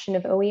adoption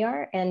of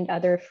OER and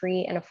other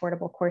free and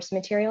affordable course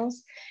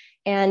materials.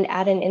 And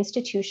at an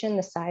institution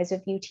the size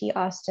of UT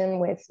Austin,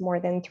 with more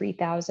than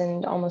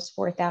 3,000, almost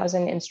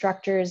 4,000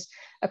 instructors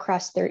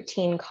across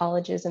 13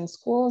 colleges and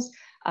schools,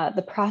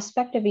 the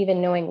prospect of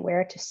even knowing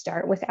where to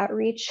start with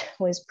outreach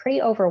was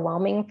pretty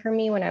overwhelming for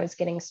me when I was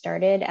getting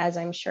started, as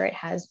I'm sure it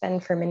has been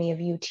for many of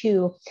you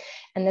too.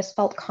 And this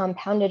felt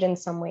compounded in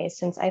some ways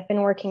since I've been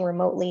working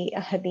remotely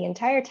the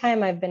entire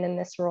time I've been in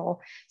this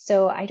role.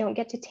 So I don't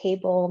get to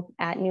table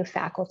at new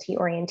faculty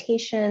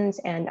orientations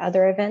and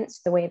other events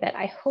the way that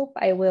I hope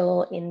I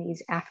will in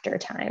these after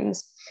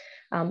times.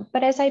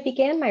 But as I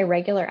began my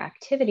regular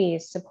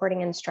activities supporting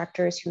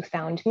instructors who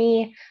found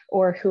me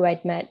or who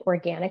I'd met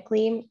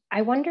organically,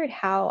 I wondered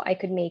how I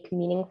could make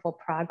meaningful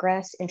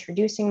progress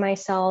introducing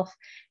myself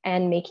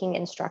and making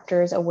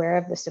instructors aware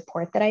of the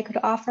support that I could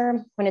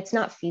offer when it's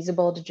not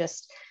feasible to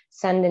just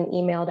send an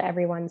email to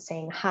everyone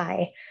saying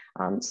hi.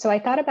 So I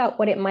thought about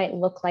what it might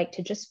look like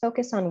to just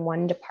focus on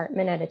one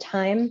department at a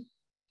time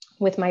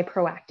with my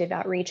proactive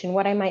outreach and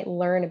what I might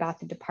learn about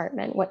the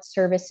department, what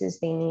services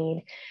they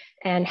need,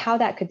 and how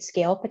that could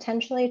scale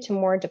potentially to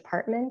more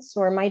departments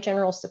or my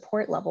general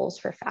support levels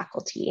for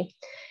faculty.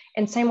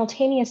 And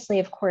simultaneously,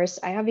 of course,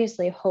 I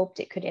obviously hoped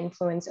it could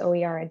influence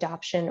OER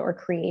adoption or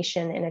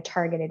creation in a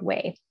targeted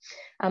way.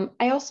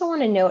 I also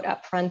want to note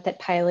upfront that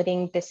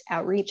piloting this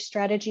outreach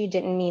strategy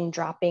didn't mean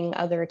dropping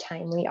other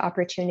timely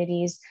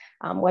opportunities,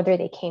 whether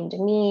they came to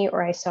me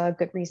or I saw a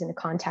good reason to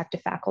contact a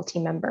faculty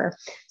member.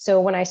 So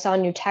when I saw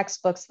new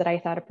textbooks that I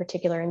thought a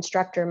particular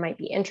instructor might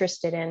be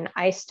interested in,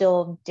 I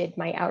still did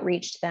my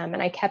outreach to them,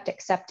 and I kept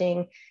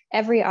accepting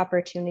every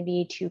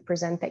opportunity to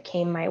present that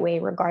came my way,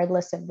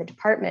 regardless of the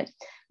department.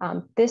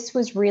 This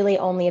was really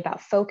only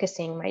about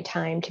focusing my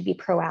time to be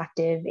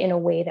proactive in a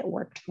way that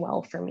worked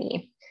well for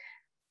me.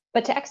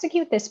 But to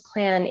execute this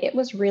plan, it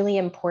was really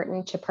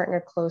important to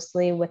partner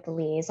closely with the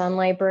liaison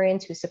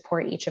librarians who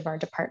support each of our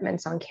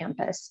departments on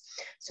campus.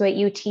 So at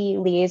UT,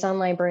 liaison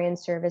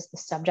librarians serve as the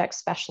subject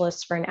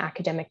specialists for an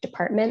academic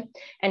department,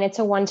 and it's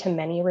a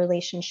one-to-many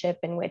relationship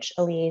in which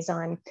a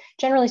liaison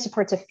generally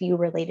supports a few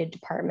related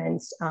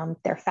departments,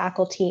 their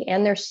faculty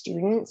and their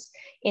students,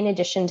 in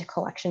addition to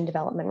collection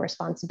development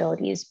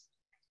responsibilities.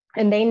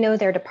 And they know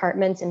their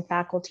departments and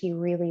faculty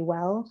really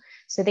well.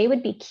 So they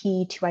would be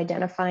key to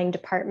identifying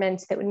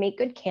departments that would make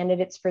good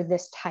candidates for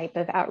this type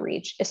of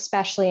outreach,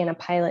 especially in a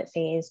pilot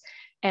phase,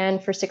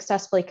 and for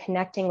successfully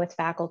connecting with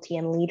faculty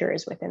and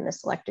leaders within the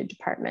selected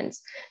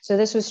departments. So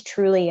this was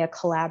truly a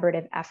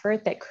collaborative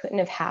effort that couldn't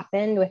have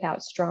happened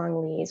without strong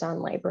liaison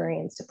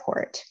librarian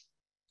support.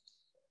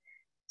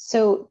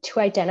 So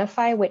to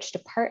identify which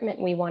department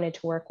we wanted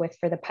to work with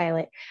for the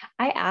pilot,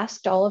 I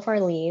asked all of our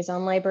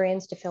liaison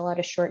librarians to fill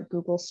out a short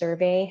Google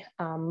survey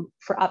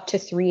for up to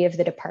 3 of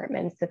the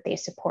departments that they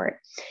support.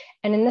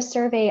 And in this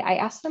survey, I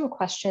asked them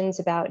questions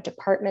about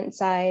department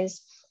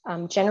size,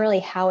 generally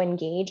how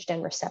engaged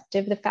and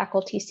receptive the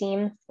faculty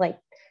seem, like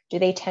do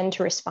they tend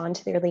to respond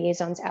to their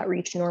liaisons'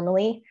 outreach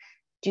normally?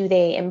 Do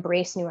they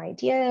embrace new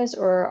ideas,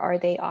 or are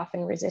they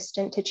often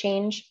resistant to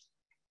change?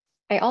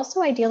 I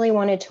also ideally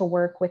wanted to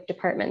work with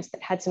departments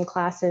that had some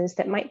classes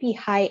that might be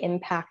high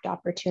impact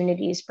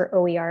opportunities for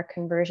OER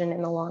conversion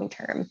in the long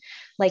term,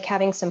 like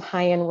having some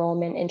high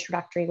enrollment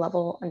introductory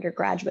level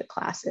undergraduate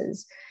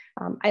classes.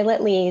 I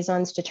let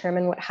liaisons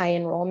determine what high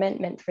enrollment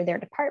meant for their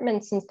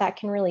department, since that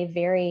can really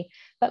vary,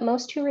 but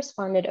most who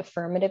responded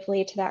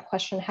affirmatively to that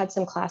question had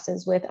some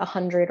classes with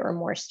 100 or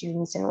more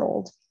students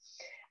enrolled.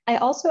 I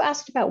also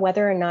asked about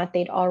whether or not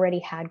they'd already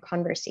had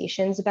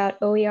conversations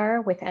about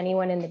OER with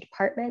anyone in the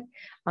department,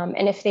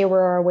 and if they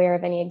were aware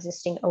of any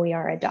existing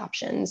OER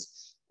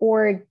adoptions,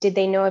 or did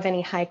they know of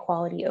any high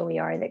quality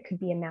OER that could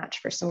be a match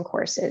for some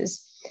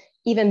courses.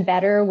 Even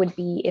better would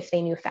be if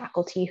they knew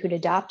faculty who'd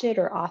adopted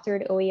or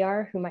authored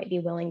OER who might be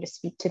willing to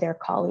speak to their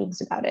colleagues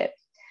about it.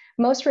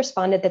 Most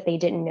responded that they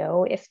didn't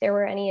know if there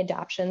were any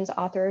adoptions,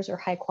 authors, or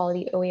high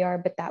quality OER,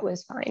 but that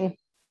was fine.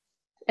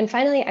 And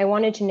finally, I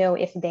wanted to know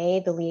if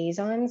they, the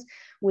liaisons,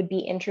 would be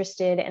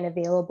interested and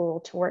available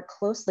to work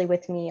closely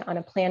with me on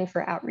a plan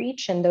for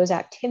outreach and those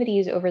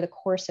activities over the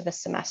course of a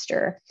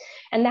semester.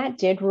 And that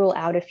did rule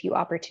out a few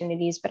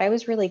opportunities, but I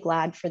was really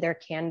glad for their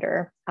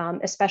candor,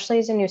 especially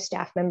as a new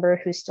staff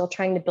member who's still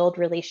trying to build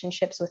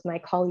relationships with my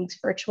colleagues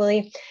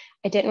virtually.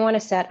 I didn't want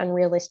to set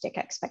unrealistic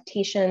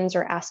expectations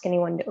or ask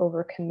anyone to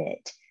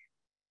overcommit.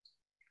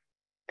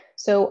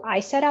 So I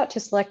set out to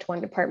select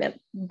one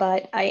department,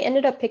 but I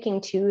ended up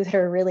picking two that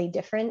are really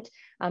different,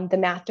 the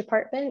math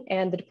department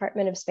and the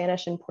Department of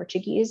Spanish and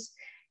Portuguese.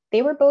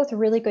 They were both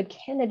really good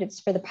candidates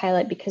for the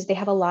pilot because they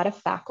have a lot of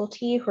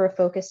faculty who are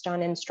focused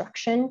on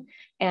instruction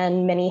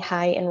and many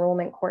high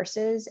enrollment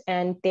courses,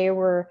 and they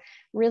were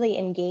really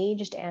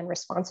engaged and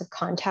responsive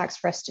contacts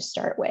for us to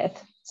start with.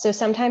 So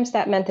sometimes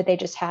that meant that they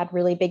just had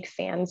really big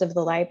fans of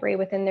the library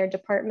within their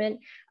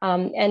department.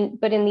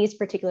 But in these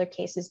particular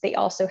cases, they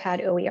also had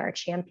OER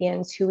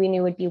champions who we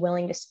knew would be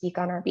willing to speak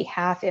on our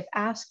behalf if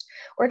asked,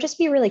 or just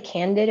be really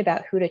candid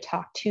about who to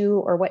talk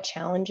to or what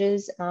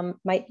challenges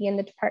might be in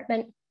the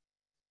department.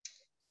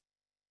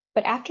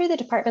 But after the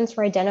departments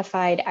were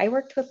identified, I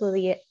worked with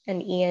Lydia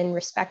and Ian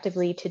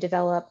respectively to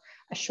develop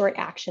a short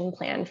action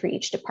plan for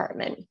each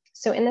department.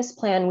 So in this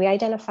plan, we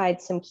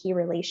identified some key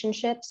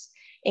relationships,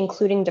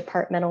 including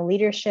departmental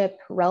leadership,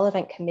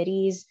 relevant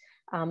committees,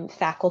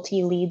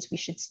 faculty leads we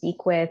should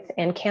speak with,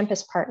 and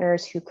campus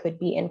partners who could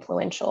be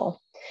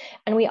influential.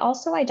 And we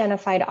also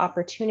identified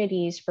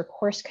opportunities for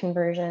course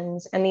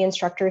conversions and the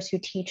instructors who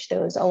teach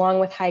those,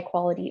 along with high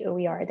quality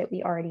OER that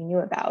we already knew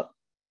about.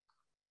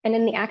 And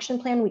in the action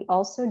plan, we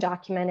also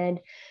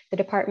documented the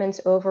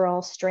department's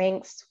overall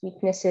strengths,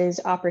 weaknesses,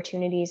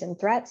 opportunities, and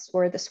threats,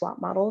 or the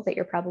SWOT model that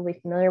you're probably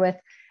familiar with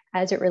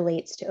as it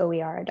relates to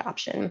OER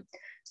adoption.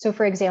 So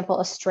for example,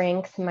 a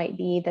strength might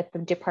be that the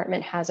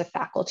department has a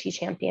faculty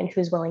champion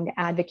who's willing to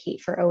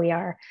advocate for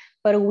OER,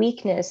 but a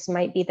weakness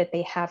might be that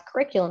they have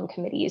curriculum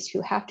committees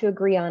who have to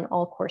agree on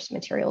all course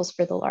materials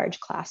for the large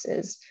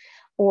classes.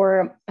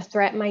 Or a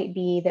threat might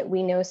be that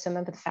we know some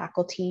of the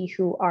faculty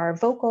who are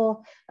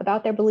vocal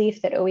about their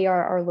belief that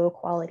OER are low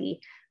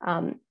quality.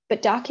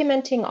 But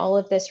documenting all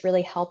of this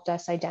really helped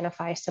us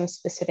identify some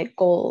specific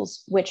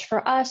goals, which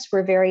for us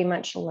were very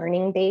much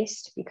learning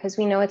based because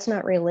we know it's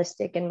not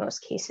realistic in most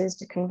cases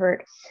to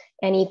convert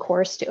any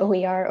course to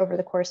OER over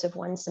the course of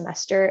one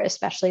semester,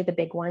 especially the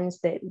big ones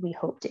that we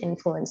hope to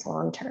influence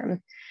long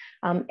term.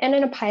 And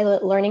in a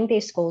pilot, learning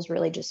based goals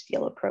really just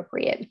feel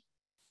appropriate.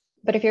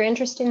 But if you're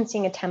interested in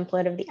seeing a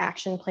template of the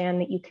action plan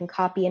that you can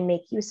copy and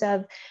make use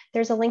of,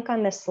 there's a link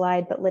on this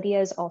slide, but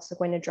Lydia is also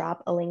going to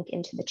drop a link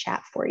into the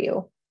chat for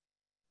you.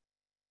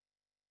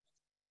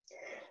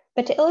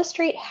 But to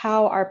illustrate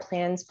how our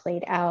plans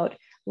played out,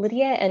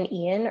 Lydia and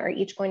Ian are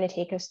each going to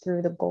take us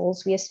through the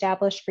goals we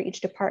established for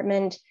each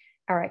department,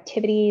 our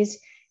activities,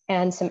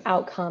 and some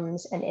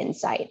outcomes and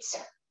insights.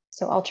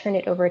 So I'll turn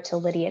it over to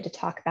Lydia to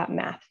talk about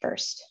math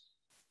first.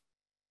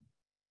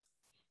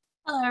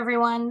 Hello,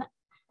 everyone.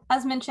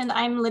 As mentioned,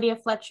 I'm Lydia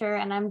Fletcher,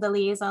 and I'm the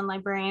liaison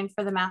librarian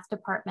for the math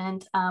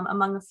department,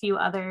 among a few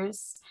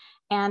others.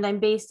 And I'm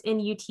based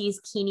in UT's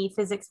Keeney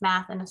Physics,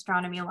 Math, and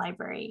Astronomy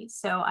Library.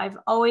 So I've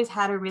always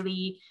had a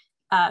really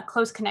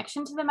close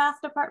connection to the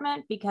math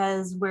department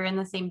because we're in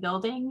the same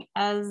building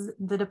as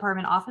the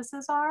department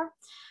offices are.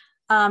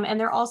 And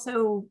they're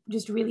also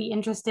just really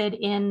interested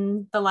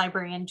in the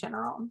library in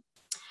general.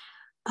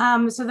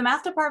 So the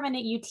math department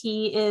at UT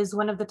is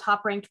one of the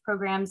top ranked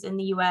programs in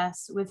the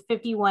US with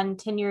 51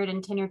 tenured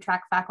and tenure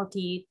track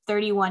faculty,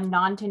 31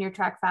 non-tenure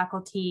track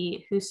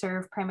faculty who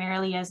serve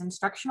primarily as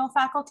instructional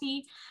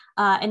faculty,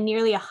 and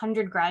nearly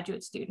 100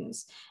 graduate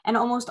students. And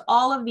almost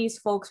all of these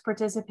folks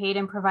participate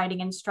in providing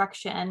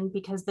instruction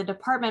because the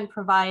department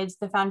provides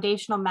the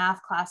foundational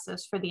math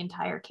classes for the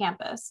entire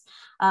campus,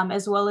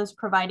 as well as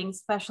providing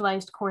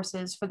specialized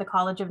courses for the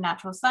College of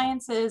Natural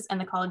Sciences and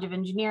the College of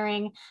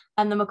Engineering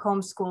and the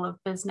Macomb School of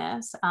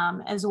Business,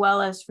 as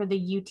well as for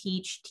the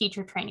UT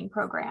teacher training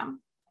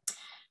program.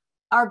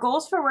 Our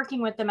goals for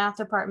working with the math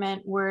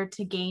department were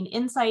to gain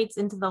insights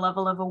into the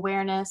level of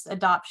awareness,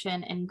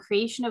 adoption, and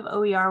creation of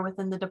OER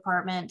within the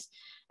department.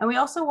 And we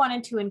also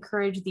wanted to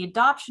encourage the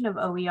adoption of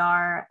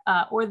OER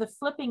or the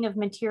flipping of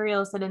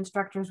materials that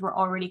instructors were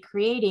already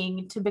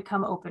creating to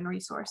become open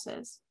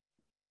resources.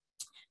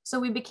 So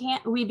we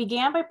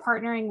began by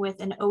partnering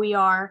with an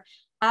OER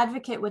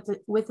advocate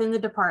within the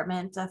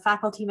department, a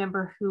faculty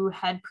member who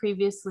had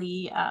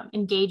previously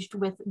engaged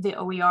with the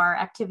OER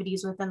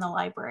activities within the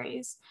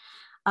libraries.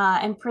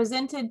 And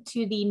presented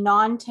to the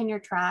non-tenure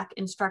track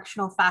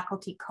instructional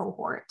faculty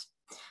cohort.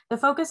 The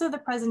focus of the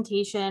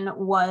presentation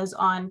was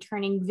on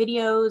turning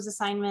videos,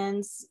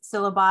 assignments,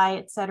 syllabi,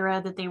 et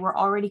cetera, that they were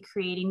already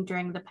creating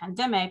during the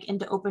pandemic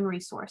into open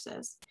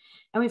resources.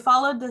 And we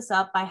followed this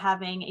up by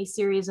having a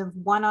series of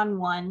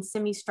one-on-one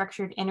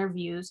semi-structured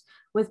interviews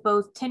with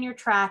both tenure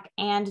track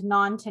and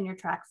non-tenure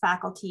track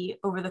faculty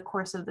over the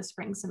course of the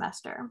spring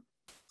semester.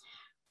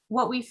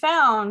 What we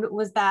found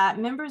was that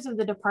members of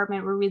the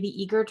department were really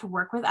eager to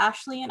work with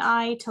Ashley and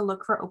I to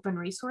look for open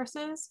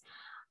resources.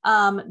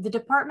 The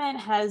department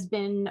has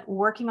been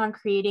working on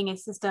creating a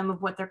system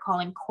of what they're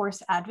calling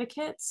course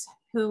advocates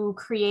who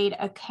create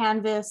a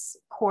Canvas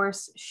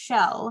course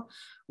shell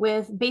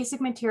with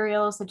basic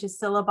materials such as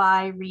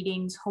syllabi,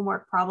 readings,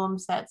 homework problem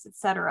sets,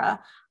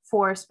 etc.,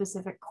 for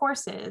specific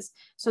courses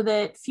so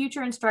that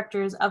future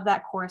instructors of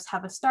that course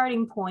have a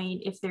starting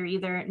point if they're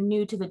either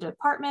new to the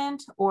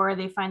department or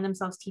they find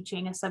themselves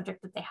teaching a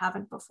subject that they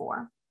haven't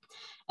before.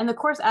 And the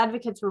course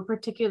advocates were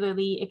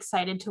particularly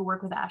excited to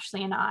work with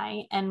Ashley and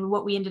I. And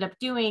what we ended up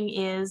doing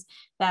is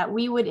that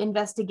we would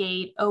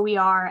investigate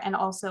OER and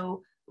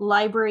also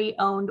library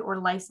owned or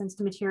licensed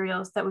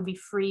materials that would be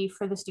free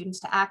for the students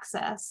to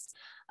access.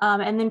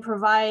 And then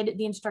provide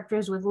the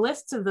instructors with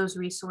lists of those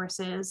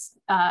resources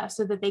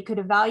so that they could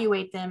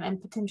evaluate them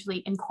and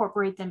potentially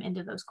incorporate them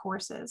into those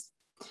courses.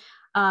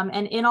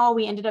 And in all,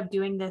 we ended up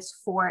doing this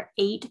for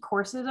 8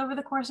 courses over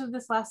the course of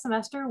this last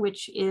semester,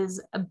 which is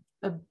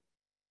a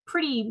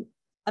pretty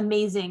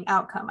amazing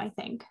outcome, I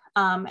think.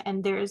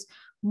 And there's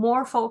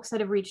more folks that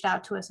have reached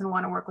out to us and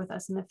want to work with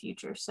us in the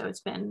future. So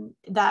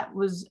that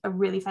was a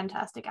really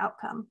fantastic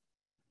outcome.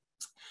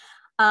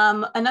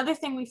 Another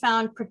thing we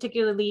found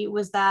particularly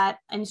was that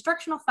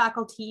instructional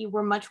faculty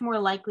were much more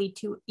likely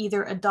to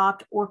either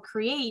adopt or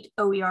create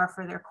OER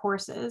for their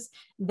courses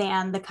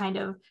than the kind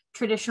of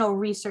traditional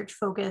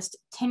research-focused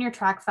tenure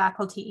track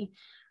faculty,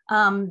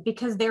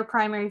 because their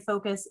primary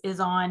focus is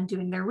on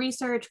doing their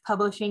research,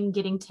 publishing,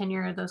 getting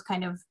tenure, those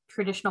kind of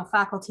traditional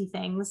faculty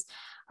things.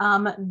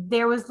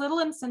 There was little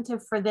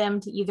incentive for them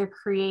to either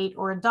create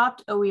or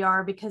adopt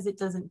OER because it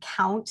doesn't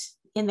count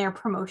in their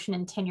promotion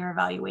and tenure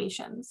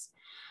evaluations.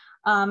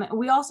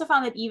 We also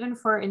found that even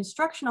for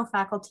instructional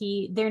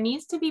faculty, there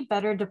needs to be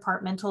better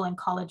departmental and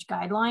college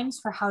guidelines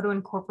for how to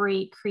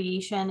incorporate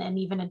creation and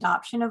even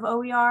adoption of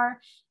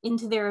OER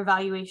into their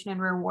evaluation and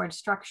reward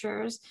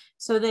structures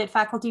so that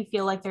faculty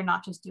feel like they're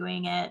not just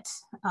doing it.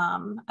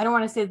 I don't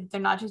want to say that they're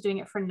not just doing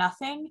it for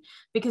nothing,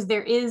 because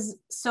there is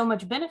so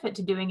much benefit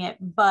to doing it,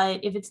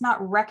 but if it's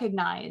not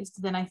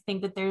recognized, then I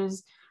think that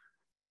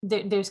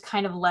there's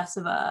kind of less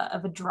of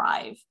a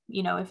drive.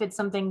 You know, if it's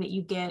something that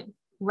you get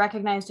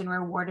recognized and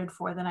rewarded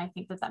for, then I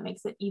think that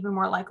makes it even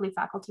more likely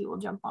faculty will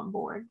jump on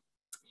board.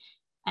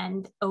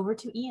 And over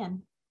to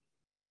Ian.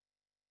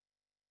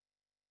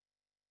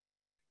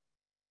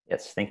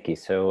 Yes, thank you.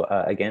 So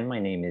again, my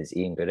name is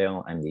Ian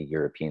Goodale. I'm the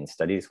European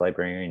Studies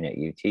librarian at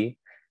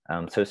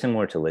UT. So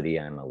similar to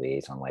Lydia, I'm a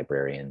liaison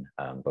librarian,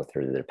 both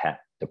through the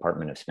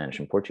Department of Spanish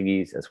and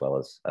Portuguese, as well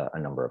as a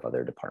number of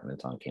other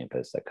departments on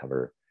campus that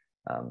cover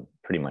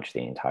pretty much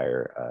the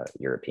entire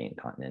European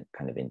continent,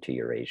 kind of into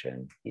Eurasia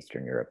and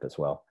Eastern Europe as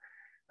well.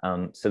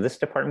 So this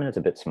department is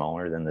a bit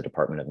smaller than the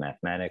Department of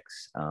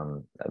Mathematics,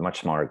 a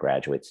much smaller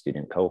graduate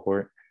student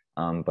cohort,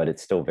 but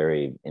it's still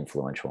very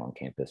influential on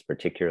campus,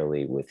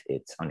 particularly with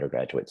its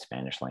undergraduate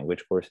Spanish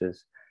language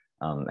courses,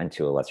 and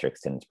to a lesser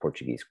extent, its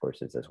Portuguese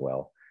courses as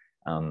well.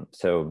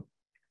 So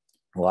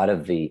a lot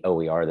of the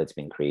OER that's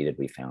been created,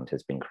 we found,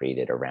 has been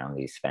created around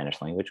these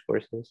Spanish language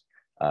courses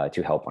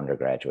to help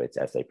undergraduates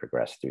as they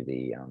progress through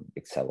the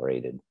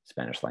accelerated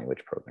Spanish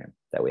language program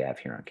that we have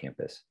here on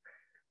campus.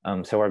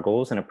 So our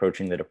goals in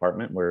approaching the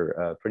department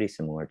were pretty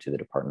similar to the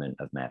Department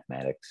of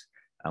Mathematics.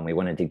 We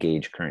wanted to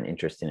gauge current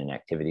interest in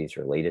activities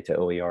related to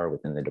OER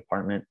within the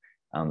department,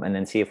 and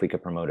then see if we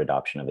could promote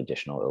adoption of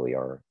additional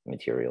OER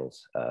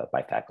materials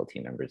by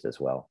faculty members as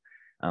well.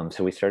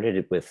 So we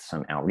started with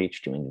some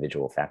outreach to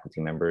individual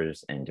faculty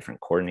members and different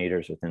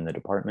coordinators within the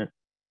department.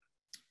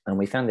 And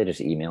we found that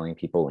just emailing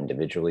people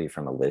individually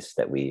from a list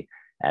that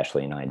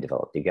Ashley and I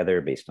developed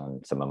together based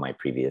on some of my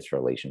previous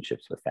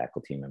relationships with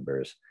faculty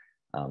members,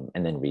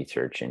 and then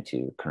research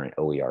into current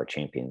OER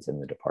champions in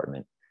the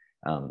department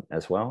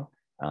as well.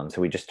 So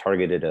we just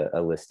targeted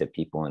a list of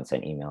people and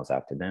sent emails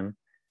out to them.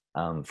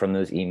 From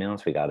those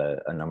emails, we got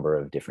a number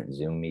of different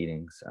Zoom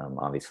meetings.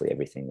 Obviously,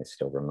 everything is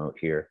still remote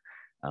here.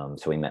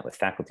 So we met with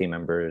faculty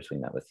members, we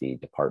met with the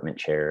department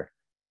chair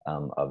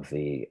of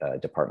the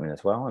department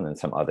as well, and then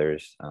some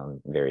others,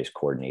 various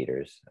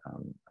coordinators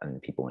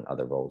and people in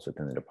other roles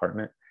within the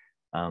department.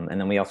 And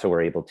then we also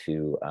were able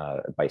to,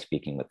 by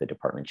speaking with the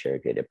department chair,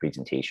 get a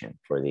presentation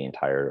for the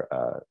entire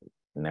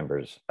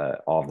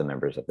all of the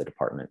members of the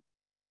department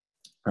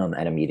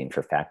at a meeting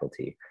for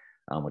faculty,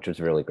 which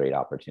was a really great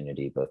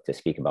opportunity, both to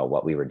speak about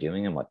what we were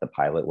doing and what the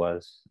pilot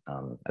was,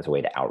 as a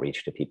way to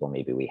outreach to people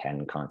maybe we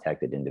hadn't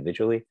contacted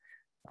individually,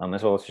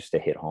 as well as just to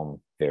hit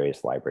home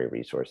various library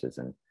resources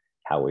and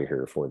how we're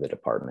here for the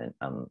department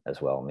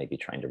as well, maybe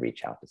trying to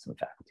reach out to some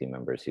faculty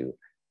members who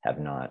have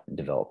not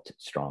developed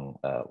strong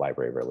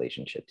library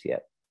relationships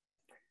yet.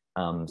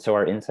 So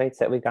our insights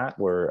that we got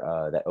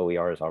were that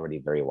OER is already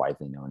very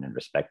widely known and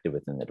respected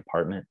within the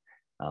department.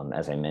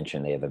 As I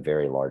mentioned, they have a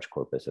very large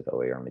corpus of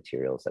OER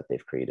materials that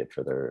they've created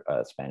for their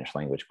Spanish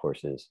language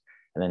courses,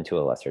 and then to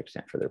a lesser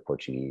extent for their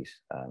Portuguese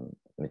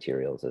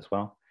materials as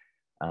well.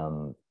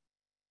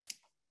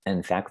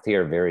 And faculty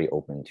are very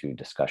open to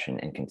discussion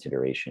and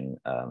consideration,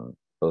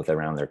 both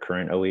around their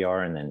current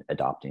OER and then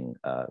adopting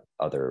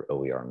other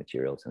OER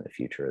materials in the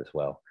future as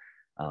well.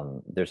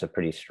 There's a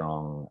pretty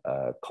strong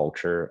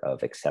culture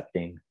of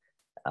accepting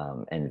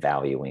and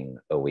valuing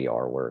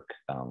OER work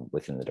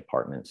within the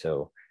department.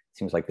 So it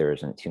seems like there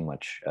isn't too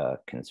much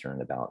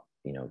concern about,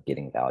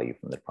 getting value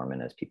from the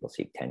department as people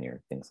seek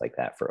tenure, things like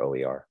that for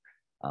OER.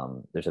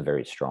 There's a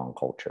very strong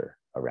culture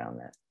around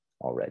that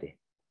already.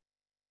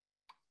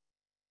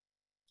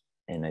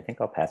 And I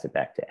think I'll pass it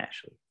back to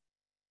Ashley.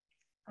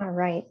 All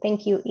right,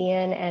 thank you,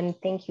 Ian, and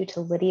thank you to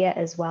Lydia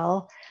as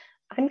well.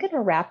 I'm going to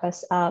wrap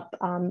us up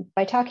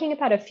by talking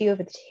about a few of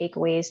the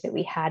takeaways that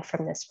we had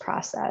from this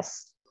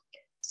process.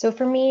 So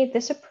for me,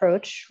 this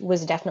approach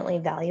was definitely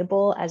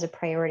valuable as a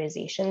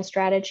prioritization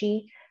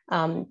strategy.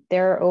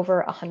 There are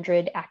over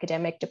 100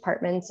 academic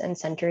departments and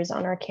centers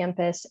on our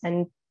campus,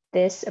 and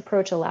this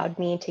approach allowed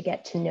me to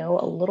get to know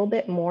a little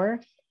bit more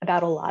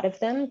about a lot of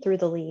them through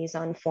the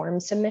liaison form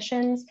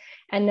submissions,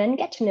 and then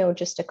get to know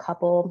just a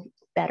couple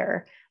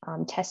better,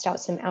 test out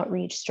some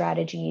outreach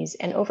strategies,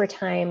 and over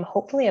time,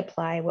 hopefully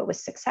apply what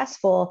was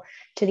successful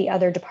to the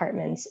other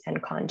departments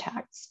and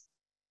contacts.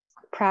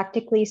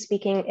 Practically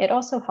speaking, it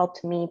also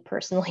helped me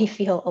personally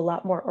feel a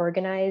lot more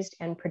organized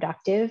and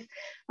productive.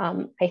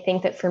 I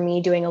think that for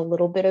me, doing a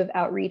little bit of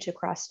outreach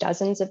across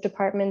dozens of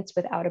departments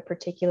without a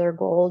particular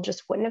goal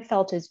just wouldn't have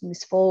felt as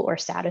useful or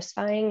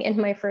satisfying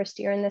in my first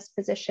year in this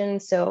position.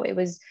 So it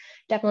was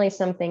definitely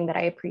something that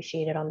I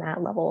appreciated on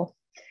that level.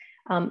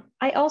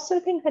 I also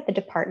think that the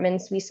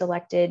departments we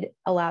selected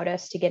allowed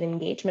us to get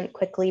engagement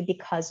quickly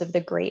because of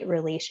the great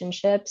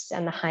relationships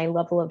and the high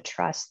level of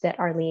trust that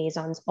our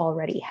liaisons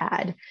already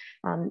had.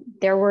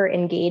 There were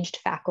engaged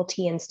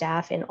faculty and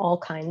staff in all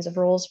kinds of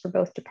roles for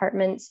both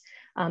departments.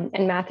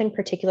 And math in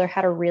particular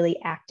had a really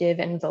active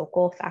and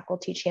vocal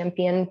faculty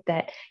champion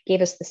that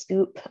gave us the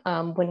scoop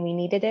when we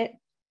needed it.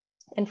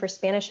 And for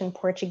Spanish and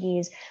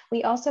Portuguese,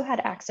 we also had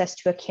access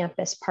to a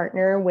campus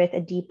partner with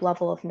a deep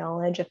level of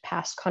knowledge of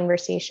past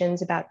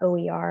conversations about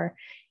OER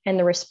and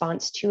the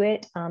response to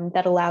it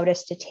that allowed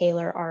us to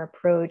tailor our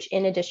approach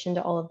in addition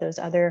to all of those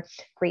other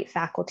great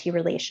faculty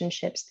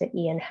relationships that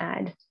Ian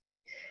had.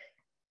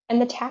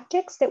 And the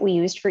tactics that we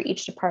used for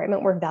each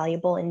department were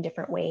valuable in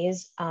different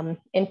ways.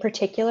 In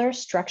particular,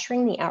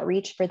 structuring the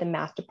outreach for the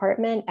math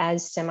department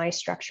as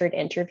semi-structured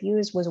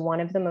interviews was one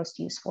of the most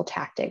useful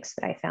tactics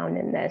that I found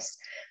in this.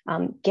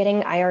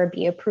 Getting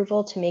IRB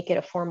approval to make it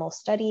a formal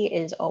study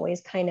is always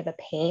kind of a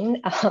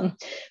pain,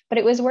 but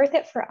it was worth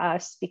it for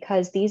us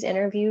because these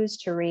interviews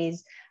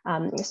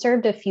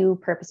served a few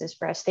purposes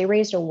for us. They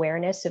raised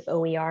awareness of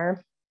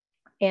OER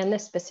and the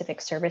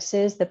specific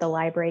services that the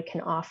library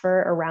can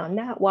offer around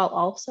that, while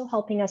also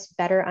helping us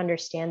better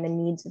understand the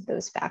needs of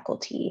those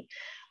faculty.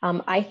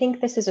 I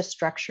think this is a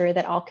structure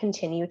that I'll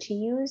continue to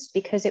use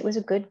because it was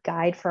a good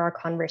guide for our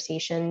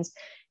conversations.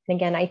 And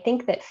again, I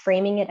think that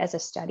framing it as a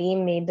study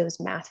made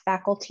those math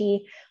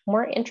faculty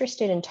more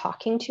interested in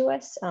talking to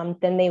us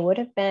than they would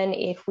have been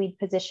if we'd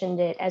positioned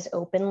it as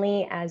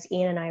openly as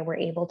Ian and I were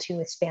able to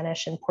with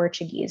Spanish and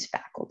Portuguese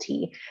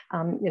faculty.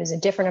 It was a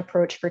different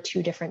approach for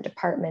two different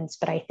departments,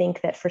 but I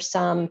think that for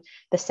some,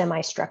 the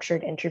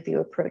semi-structured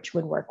interview approach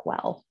would work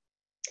well.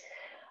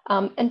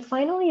 And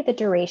finally, the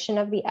duration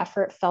of the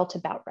effort felt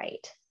about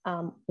right.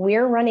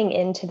 We're running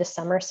into the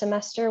summer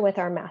semester with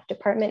our math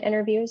department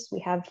interviews.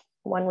 We have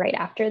one right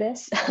after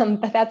this,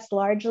 but that's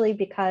largely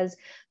because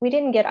we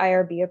didn't get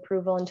IRB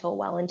approval until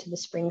well into the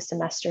spring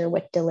semester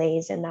with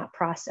delays in that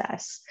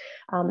process.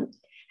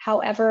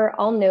 However,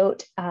 I'll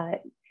note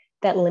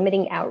that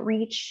limiting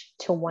outreach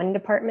to one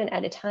department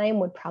at a time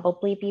would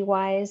probably be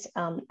wise.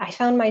 I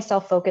found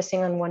myself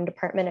focusing on one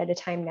department at a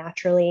time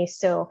naturally,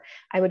 so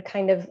I would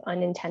kind of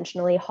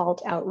unintentionally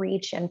halt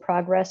outreach and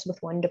progress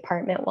with one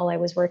department while I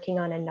was working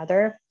on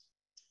another.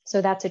 So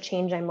that's a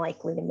change I'm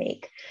likely to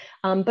make.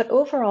 But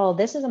overall,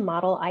 this is a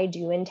model I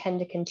do intend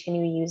to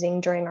continue using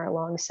during our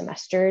long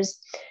semesters.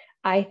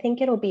 I think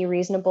it'll be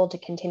reasonable to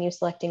continue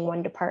selecting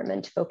one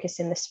department to focus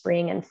in the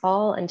spring and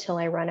fall until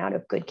I run out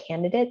of good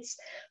candidates,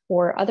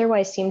 or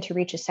otherwise seem to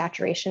reach a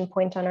saturation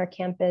point on our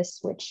campus,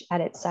 which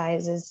at its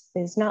size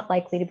is not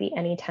likely to be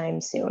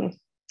anytime soon.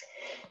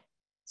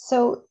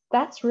 So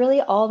that's really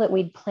all that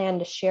we'd planned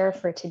to share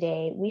for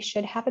today. We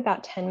should have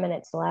about 10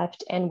 minutes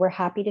left, and we're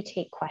happy to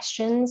take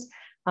questions.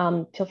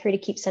 Feel free to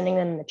keep sending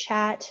them in the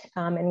chat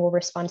and we'll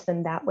respond to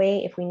them that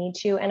way if we need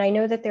to. And I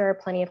know that there are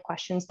plenty of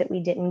questions that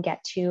we didn't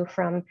get to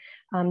from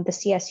the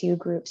CSU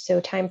group. So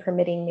time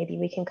permitting, maybe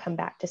we can come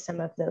back to some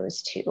of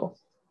those too.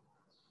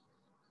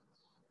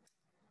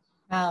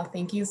 Wow,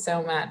 thank you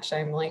so much.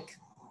 I'm like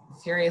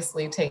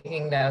furiously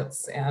taking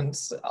notes and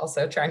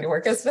also trying to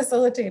work as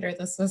facilitator.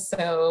 This was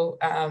so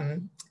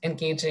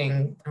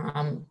engaging,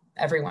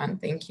 everyone.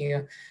 Thank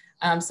you.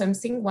 So I'm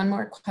seeing one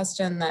more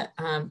question that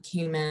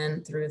came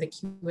in through the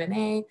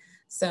Q&A.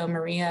 So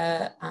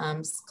Maria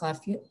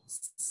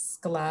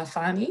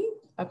Sclafani,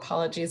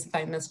 apologies if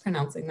I'm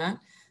mispronouncing that,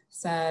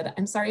 said,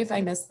 I'm sorry if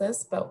I missed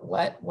this, but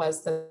what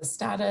was the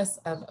status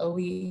of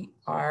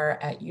OER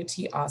at UT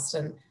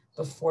Austin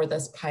before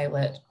this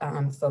pilot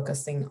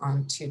focusing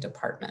on 2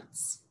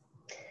 departments?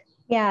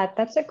 Yeah,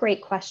 that's a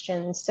great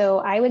question. So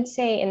I would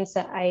say,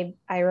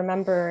 I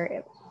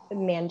remember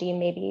Mandi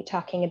maybe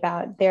talking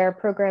about their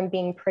program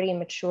being pretty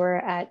mature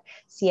at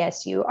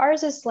CSU.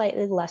 Ours is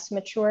slightly less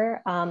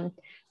mature.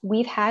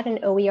 We've had an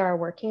OER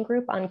working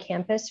group on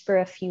campus for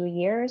a few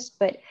years,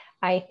 but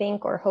I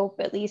think or hope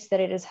at least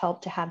that it has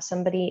helped to have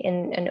somebody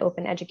in an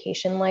open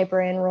education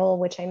librarian role,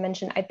 which I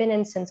mentioned I've been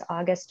in since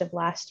August of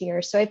last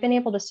year. So I've been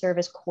able to serve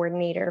as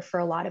coordinator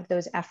for a lot of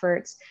those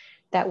efforts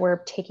that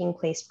were taking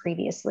place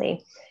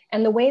previously.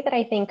 And the way that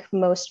I think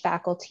most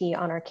faculty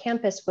on our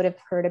campus would have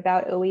heard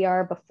about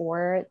OER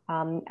before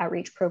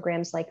outreach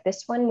programs like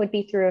this one would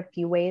be through a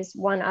few ways.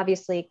 One,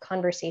 obviously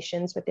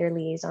conversations with their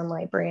liaison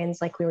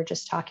librarians, like we were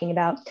just talking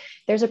about.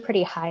 There's a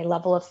pretty high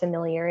level of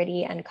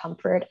familiarity and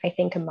comfort, I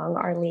think, among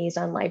our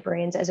liaison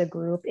librarians as a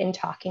group in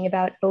talking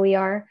about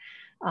OER.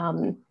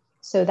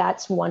 So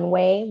that's one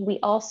way. We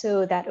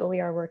also, that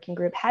OER working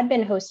group had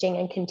been hosting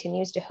and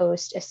continues to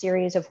host a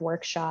series of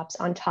workshops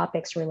on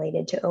topics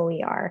related to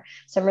OER,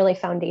 some really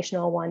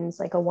foundational ones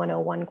like a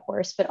 101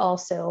 course, but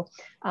also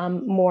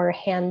more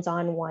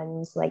hands-on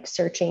ones like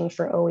searching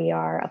for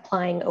OER,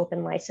 applying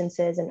open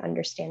licenses and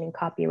understanding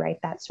copyright,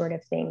 that sort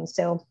of thing.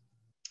 So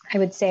I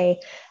would say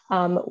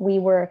we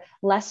were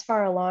less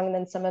far along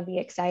than some of the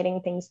exciting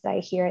things that I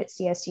hear at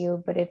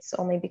CSU, but it's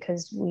only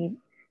because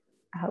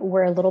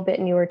we're a little bit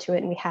newer to it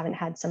and we haven't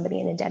had somebody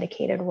in a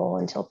dedicated role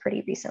until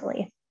pretty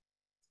recently.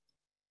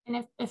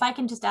 And if I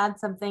can just add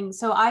something.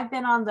 So I've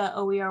been on the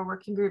OER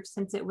working group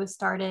since it was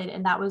started,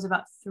 and that was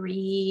about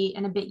 3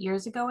 and a bit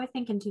years ago, I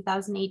think in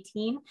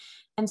 2018.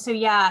 And so,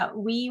 yeah,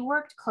 we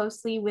worked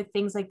closely with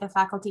things like the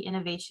Faculty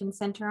Innovation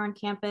Center on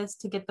campus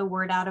to get the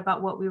word out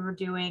about what we were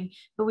doing.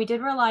 But we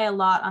did rely a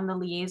lot on the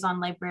liaison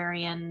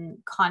librarian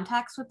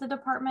contacts with the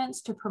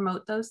departments to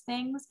promote those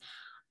things.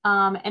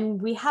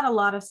 And we had a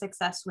lot of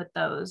success with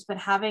those, but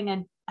having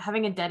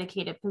a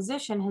dedicated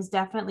position has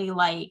definitely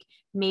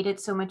made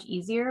it so much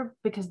easier,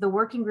 because the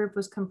working group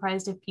was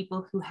comprised of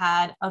people who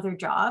had other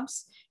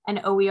jobs, and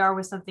OER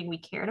was something we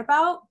cared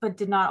about, but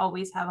did not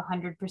always have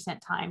 100%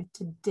 time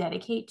to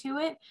dedicate to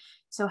it.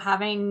 So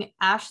having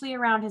Ashley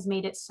around has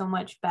made it so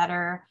much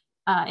better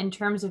in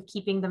terms of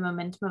keeping the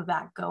momentum of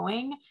that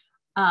going.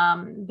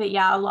 But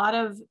yeah, a lot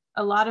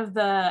of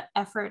the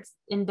efforts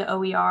into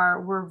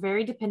OER were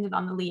very dependent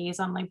on the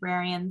liaison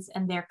librarians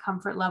and their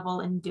comfort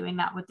level in doing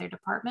that with their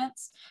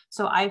departments.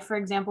 So I, for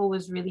example,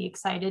 was really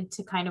excited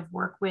to kind of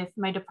work with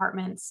my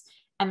departments,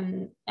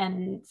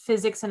 and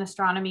physics and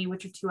astronomy,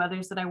 which are 2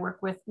 others that I work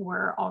with,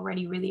 were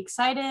already really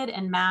excited.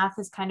 And math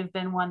has kind of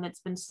been one that's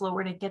been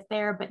slower to get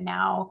there, but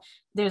now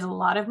there's a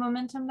lot of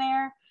momentum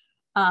there.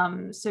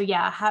 So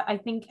yeah, I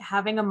think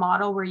having a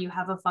model where you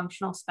have a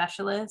functional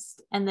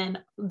specialist and then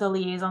the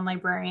liaison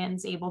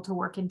librarians able to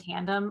work in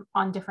tandem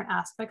on different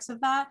aspects of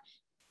that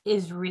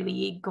is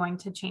really going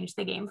to change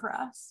the game for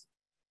us.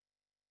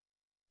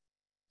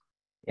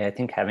 Yeah, I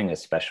think having a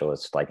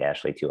specialist like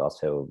Ashley too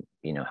also,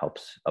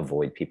 helps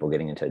avoid people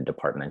getting into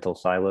departmental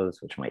silos,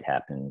 which might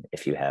happen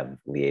if you have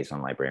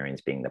liaison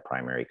librarians being the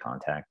primary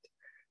contact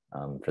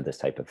for this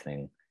type of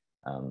thing.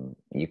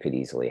 You could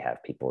easily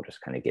have people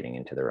just kind of getting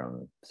into their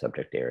own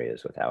subject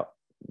areas without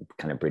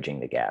kind of bridging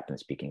the gap and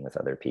speaking with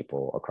other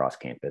people across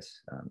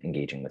campus,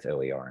 engaging with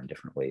OER in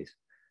different ways.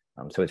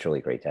 So it's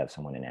really great to have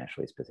someone in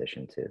Ashley's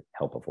position to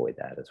help avoid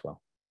that as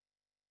well.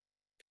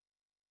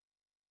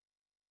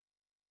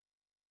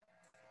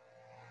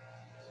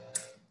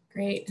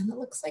 Great, and it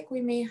looks like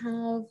we may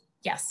have,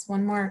 yes,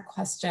 one more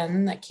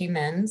question that came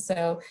in.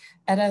 So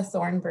Etta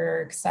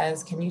Thornburg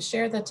says, can you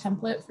share the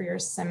template for your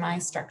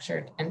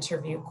semi-structured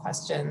interview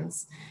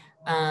questions?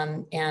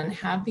 And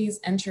have these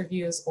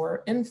interviews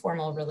or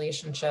informal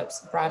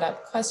relationships brought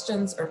up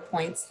questions or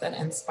points that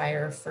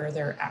inspire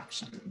further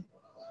action?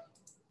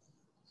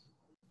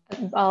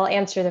 I'll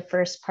answer the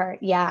first part.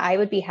 Yeah, I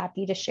would be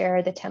happy to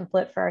share the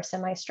template for our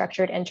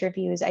semi-structured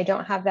interviews. I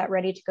don't have that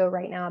ready to go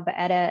right now, but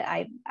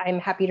Etta, I'm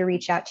happy to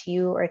reach out to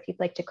you, or if you'd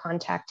like to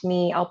contact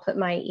me, I'll put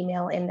my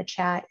email in the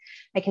chat.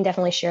 I can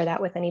definitely share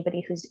that with anybody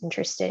who's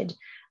interested.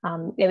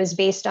 It was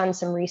based on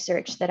some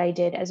research that I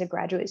did as a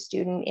graduate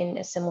student in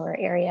a similar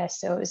area,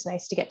 so it was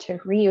nice to get to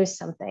reuse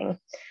something.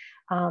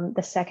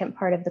 The second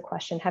part of the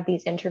question, have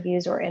these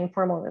interviews or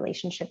informal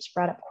relationships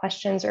brought up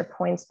questions or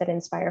points that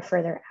inspire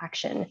further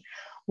action?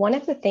 One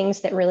of the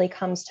things that really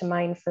comes to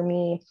mind for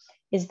me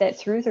is that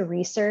through the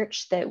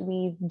research that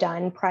we've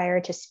done prior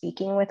to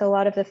speaking with a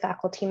lot of the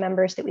faculty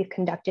members that we've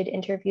conducted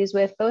interviews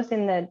with, both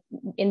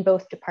in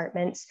both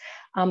departments,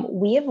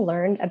 we have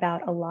learned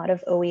about a lot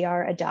of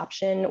OER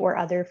adoption or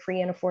other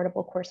free and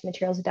affordable course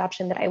materials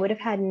adoption that I would have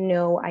had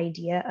no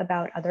idea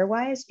about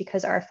otherwise,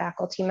 because our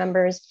faculty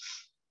members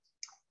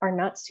are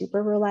not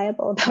super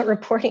reliable about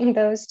reporting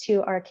those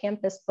to our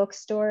campus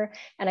bookstore.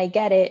 And I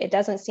get it, it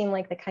doesn't seem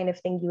like the kind of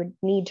thing you would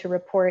need to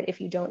report if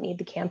you don't need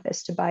the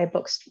campus to buy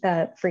books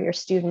for your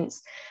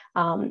students.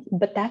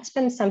 But that's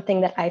been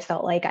something that I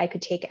felt like I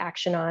could take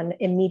action on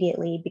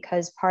immediately,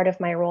 because part of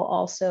my role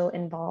also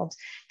involves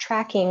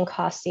tracking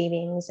cost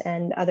savings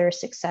and other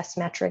success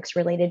metrics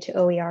related to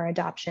OER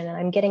adoption. And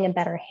I'm getting a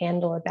better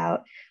handle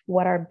about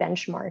what our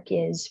benchmark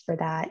is for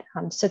that.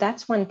 So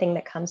that's one thing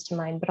that comes to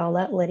mind, but I'll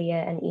let Lydia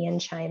and Ian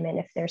chime in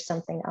if there's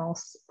something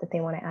else that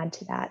they want to add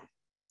to that.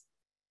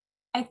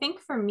 I think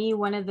for me,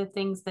 one of the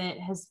things that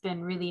has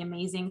been really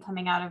amazing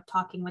coming out of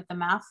talking with the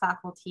math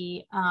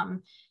faculty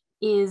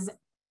is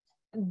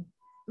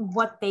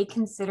what they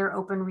consider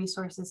open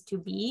resources to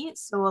be.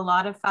 So a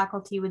lot of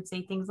faculty would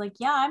say things like,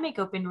 yeah, I make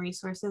open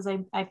resources.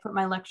 I put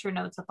my lecture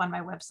notes up on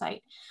my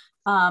website.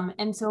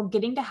 And so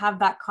getting to have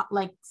that,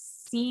 like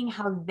seeing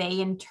how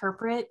they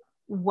interpret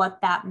what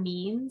that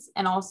means,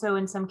 and also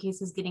in some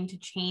cases getting to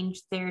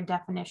change their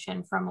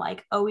definition from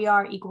like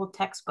OER equal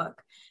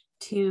textbook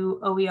to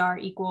OER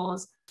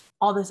equals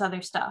all this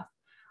other stuff.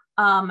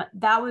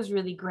 That was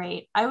really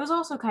great. I was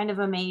also kind of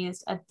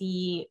amazed at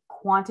the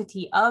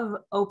quantity of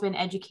open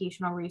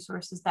educational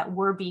resources that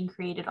were being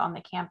created on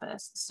the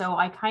campus. So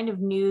I kind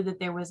of knew that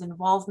there was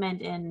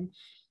involvement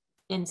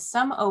in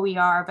some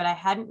OER, but I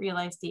hadn't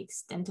realized the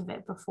extent of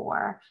it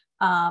before,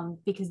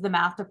 because the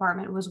math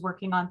department was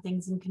working on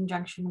things in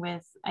conjunction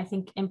with, I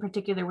think in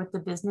particular with the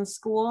business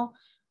school.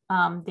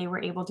 They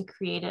were able to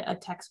create a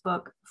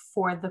textbook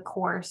for the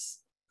course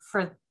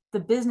for the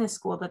business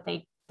school that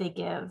they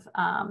give.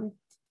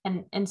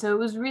 And so it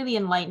was really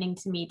enlightening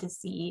to me to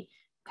see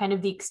kind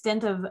of the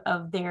extent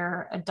of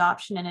their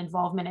adoption and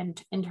involvement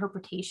and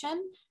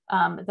interpretation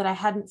that I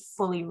hadn't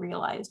fully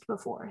realized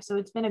before. So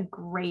it's been a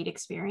great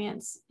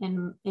experience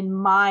in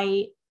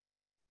my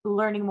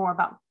learning more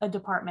about a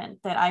department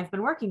that I've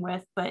been working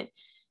with, but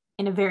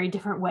in a very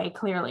different way,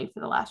 clearly, for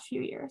the last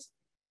few years.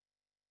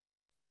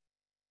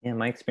 Yeah,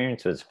 my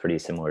experience was pretty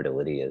similar to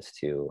Lydia's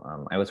too.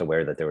 I was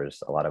aware that there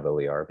was a lot of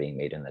OER being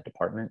made in the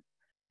department,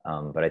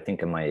 but I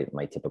think in my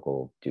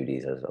typical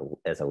duties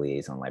as a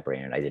liaison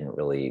librarian, I didn't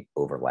really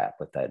overlap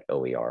with that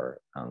OER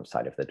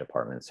side of the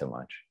department so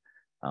much.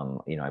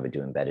 You know, I would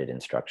do embedded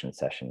instruction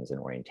sessions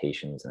and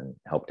orientations and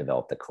help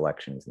develop the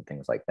collections and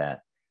things like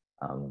that.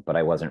 But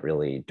I wasn't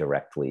really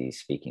directly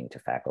speaking to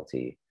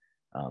faculty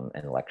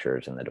and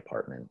lecturers in the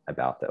department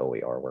about the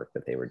OER work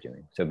that they were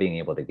doing. So being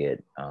able to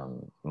get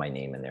my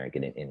name in there and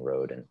get an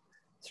inroad and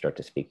start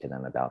to speak to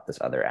them about this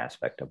other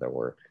aspect of their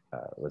work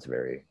was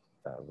very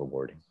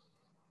rewarding.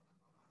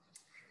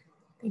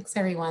 Thanks,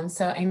 everyone.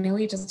 So I know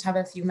we just have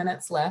a few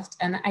minutes left,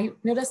 and I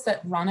noticed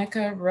that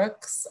Ronica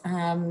Rooks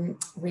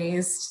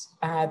raised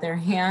their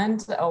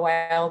hand a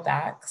while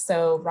back.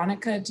 So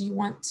Ronica, do you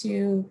want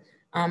to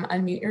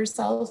unmute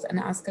yourself and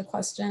ask a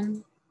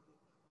question?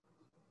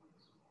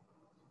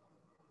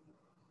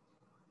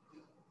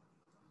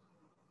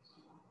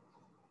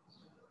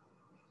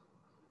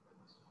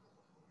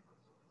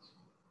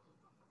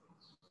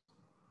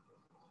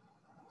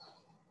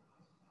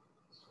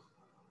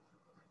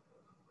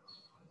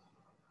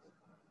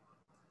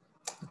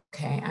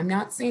 Okay, I'm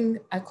not seeing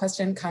a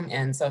question come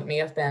in, so it may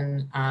have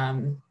been a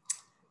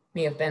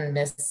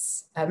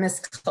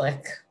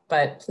misclick,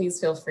 but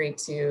please feel free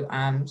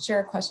to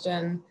share a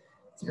question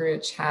through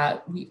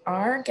chat. We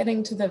are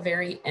getting to the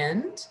very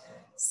end,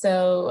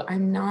 so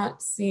I'm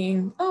not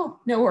seeing, oh,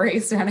 no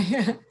worries,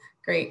 Rana.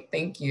 Great,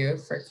 thank you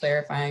for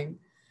clarifying.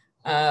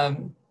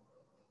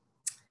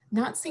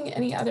 Not seeing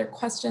any other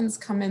questions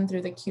come in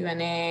through the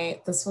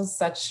Q&A. This was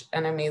such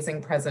an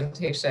amazing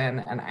presentation,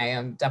 and I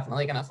am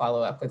definitely going to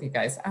follow up with you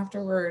guys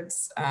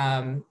afterwards.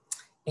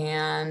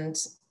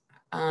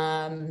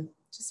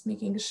 Just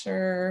making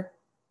sure,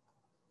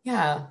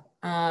 yeah,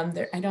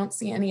 I don't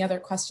see any other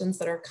questions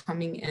that are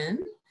coming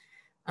in.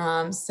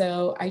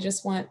 So I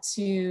just want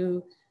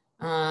to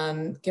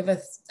give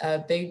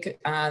a big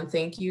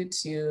thank you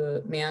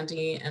to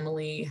Mandi,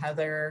 Emilie,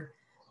 Heather,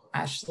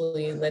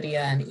 Ashley,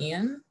 Lydia, and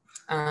Ian.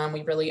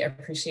 We really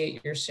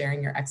appreciate your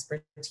sharing your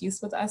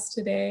expertise with us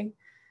today.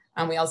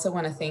 We also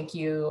want to thank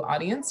you,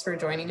 audience, for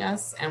joining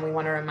us. And we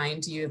want to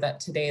remind you that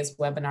today's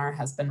webinar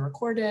has been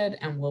recorded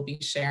and will be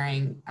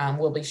shared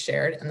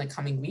in the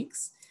coming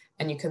weeks.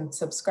 And you can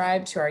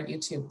subscribe to our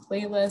YouTube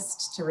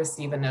playlist to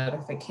receive a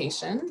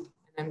notification.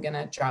 I'm going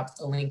to drop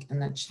the link in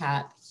the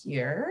chat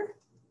here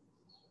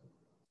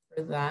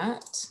for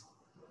that.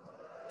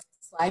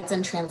 Slides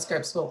and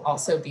transcripts will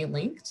also be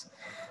linked.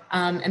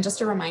 And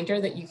just a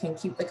reminder that you can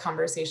keep the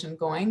conversation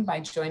going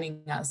by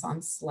joining us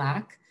on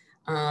Slack.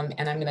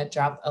 And I'm going to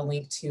drop a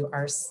link to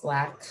our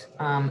Slack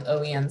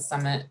OEN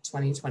Summit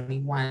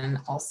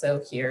 2021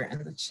 also here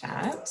in the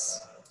chat.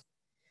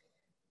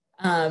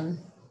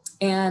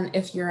 And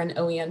if you're an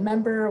OEN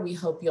member, we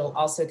hope you'll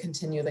also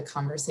continue the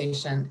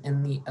conversation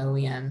in the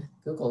OEN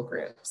Google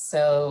group.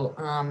 So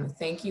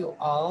thank you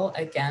all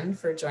again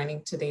for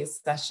joining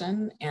today's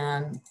session,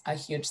 and a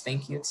huge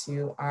thank you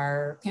to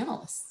our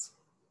panelists.